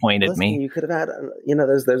disappointed me. You could have had,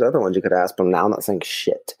 there's other ones you could ask, but now I'm not saying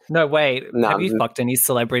shit. No, wait. Have you fucked any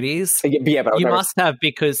celebrities? Yeah, but you must have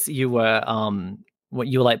because you were What,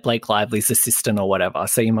 you were like Blake Lively's assistant or whatever,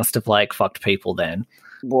 so you must have like fucked people then.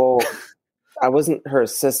 Well, I wasn't her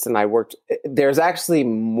assistant. I worked. There's actually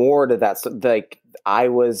more to that. So, like, I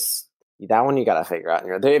was that one. You got to figure out.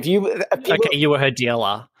 If you Okay, you were her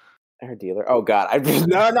dealer. Her dealer. Oh God.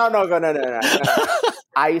 No.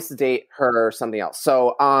 I used to date her or something else.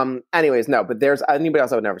 So, anyways, no. But there's anybody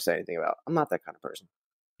else I would never say anything about. I'm not that kind of person.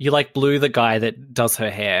 You like blew the guy that does her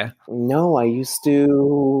hair. No, I used to.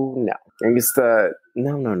 No, I used to.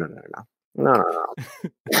 No.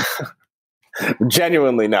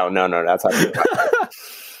 Genuinely, no. That's how.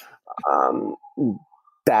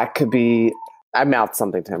 That could be. I mouthed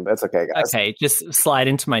something to him, but it's okay, guys. Okay, just slide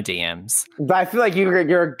into my DMs. But I feel like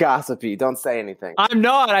you're gossipy. Don't say anything. I'm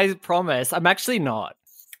not. I promise. I'm actually not.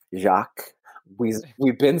 Jacques,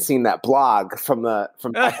 we've been seeing that blog from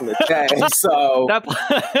back in the day. So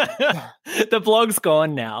the blog's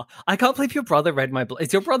gone now. I can't believe your brother read my blog.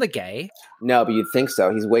 Is your brother gay? No, but you'd think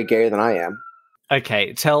so. He's way gayer than I am.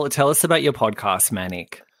 Okay, tell us about your podcast,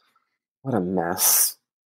 Manic. What a mess.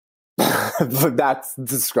 That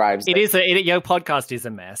describes it. Your podcast is a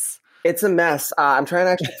mess. It's a mess. I'm trying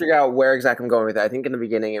to actually figure out where exactly I'm going with it. I think in the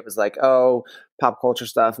beginning it was like, pop culture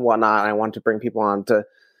stuff and whatnot. And I wanted to bring people on to,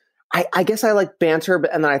 I guess I like banter,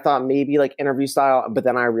 and then I thought maybe like interview style. But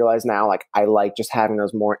then I realize now, like, I like just having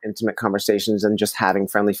those more intimate conversations and just having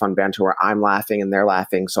friendly, fun banter where I'm laughing and they're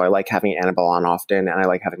laughing. So I like having Annabelle on often, and I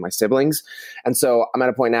like having my siblings. And so I'm at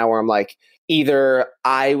a point now where I'm like, either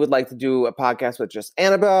I would like to do a podcast with just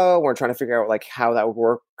Annabelle. We're trying to figure out like how that would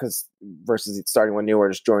work, because versus starting one new or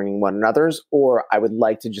just joining one another's, or I would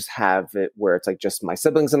like to just have it where it's like just my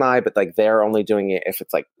siblings and I, but like they're only doing it if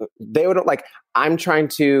it's like they would like. I'm trying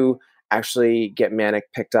to actually get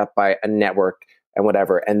Manic picked up by a network and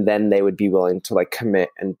whatever, and then they would be willing to like commit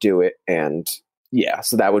and do it. And yeah,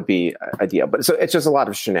 so that would be ideal. But so it's just a lot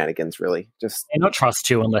of shenanigans, really. Just they don't trust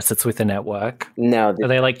you unless it's with a network. No, are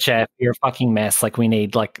they like, Jeff, you're a fucking mess. Like, we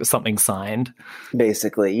need like something signed.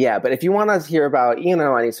 Basically, yeah. But if you want to hear about,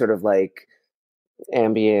 any sort of like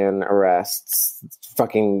Ambien arrests,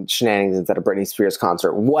 fucking shenanigans at a Britney Spears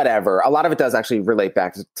concert, whatever. A lot of it does actually relate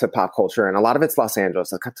back to pop culture, and a lot of it's Los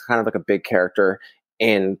Angeles. It's kind of like a big character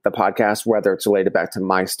in the podcast, whether it's related back to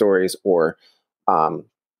my stories or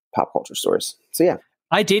pop culture stories. So yeah,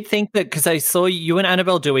 I did think that because I saw you and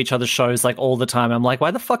Annabelle do each other's shows like all the time. I'm like,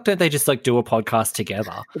 why the fuck don't they just like do a podcast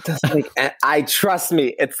together? It doesn't make. I trust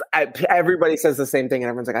me. Everybody says the same thing, and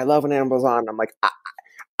everyone's like, I love when Annabelle's on. I'm like,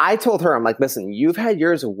 I told her, I'm like, listen, you've had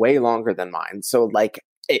yours way longer than mine, so like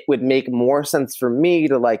it would make more sense for me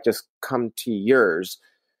to like just come to yours.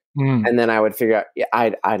 And then I would figure out,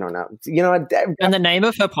 I don't know. And the name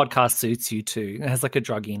of her podcast suits you too. It has like a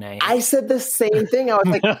druggy name. I said the same thing. I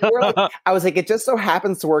was like, it just so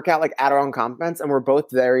happens to work out like at our own compliments. And we're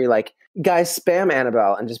both very like, guys, spam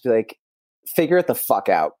Annabelle and just be like, figure it the fuck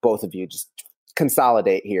out. Both of you just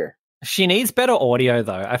consolidate here. She needs better audio,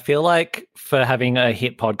 though. I feel like for having a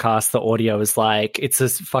hit podcast, the audio is like, it's a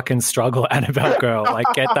fucking struggle, Annabelle girl. Like,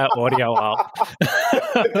 get that audio up.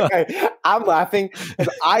 I'm laughing because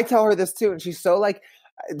I tell her this too, and she's so like,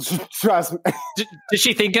 trust me. Does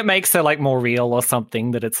she think it makes her like more real or something,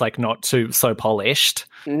 that it's like not so polished?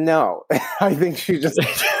 No, I think she just...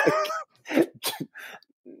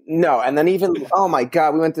 No, and then even, oh my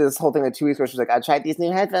God, we went through this whole thing like 2 weeks where she was like, I tried these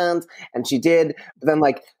new headphones, and she did, but then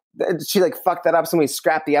like, she like fucked that up, so we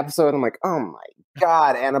scrapped the episode. I'm like, oh my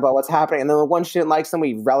God, Annabelle, what's happening? And then the one she didn't like,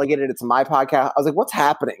 we relegated it to my podcast. I was like, what's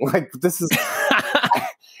happening? Like, this is...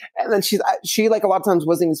 And then she like a lot of times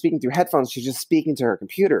wasn't even speaking through headphones. She's just speaking to her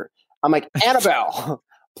computer. I'm like, Annabelle,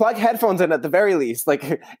 plug headphones in at the very least. Like,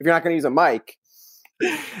 if you're not going to use a mic.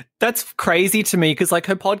 That's crazy to me, because like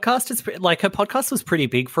her podcast was pretty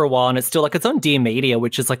big for a while, and it's still like, it's on Dear Media,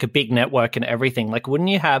 which is like a big network and everything. Like, wouldn't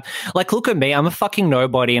you have, like, look at me, I'm a fucking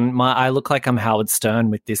nobody, and I look like I'm Howard Stern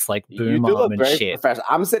with this like boom arm and shit.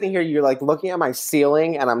 I'm sitting here, you're like looking at my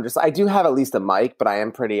ceiling, and I do have at least a mic, but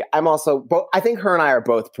I'm also I think her and I are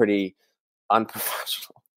both pretty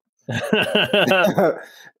unprofessional.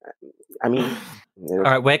 I mean, all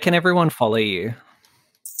right, where can everyone follow you?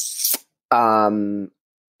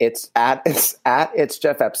 It's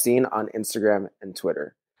Jeff Epstein on Instagram and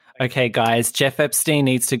Twitter. Okay, guys, Jeff Epstein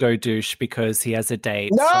needs to go douche because he has a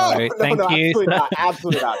date. No, thank you.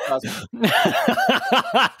 Absolutely not. Trust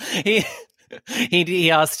me.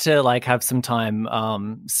 He asked to like have some time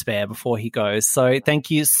spare before he goes. So thank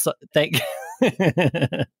you.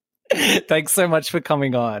 Thanks so much for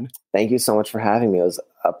coming on. Thank you so much for having me. It was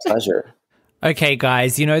a pleasure. Okay,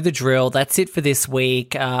 guys, you know the drill. That's it for this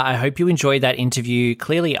week. I hope you enjoyed that interview.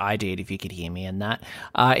 Clearly, I did, if you could hear me in that.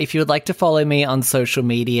 If you would like to follow me on social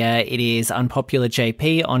media, it is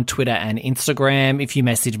UnpopularJP on Twitter and Instagram. If you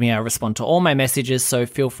message me, I respond to all my messages, so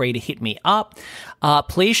feel free to hit me up.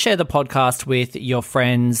 Please share the podcast with your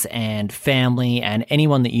friends and family and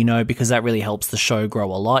anyone that you know, because that really helps the show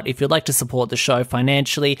grow a lot. If you'd like to support the show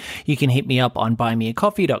financially, you can hit me up on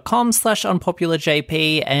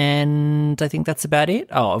buymeacoffee.com/unpopularjp, and I think that's about it.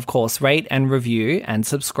 Oh, of course, rate and review and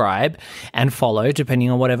subscribe and follow,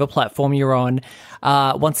 depending on whatever platform you're on.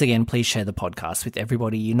 Once again, please share the podcast with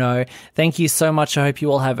everybody you know. Thank you so much. I hope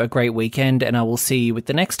you all have a great weekend, and I will see you with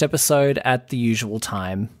the next episode at the usual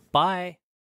time. Bye.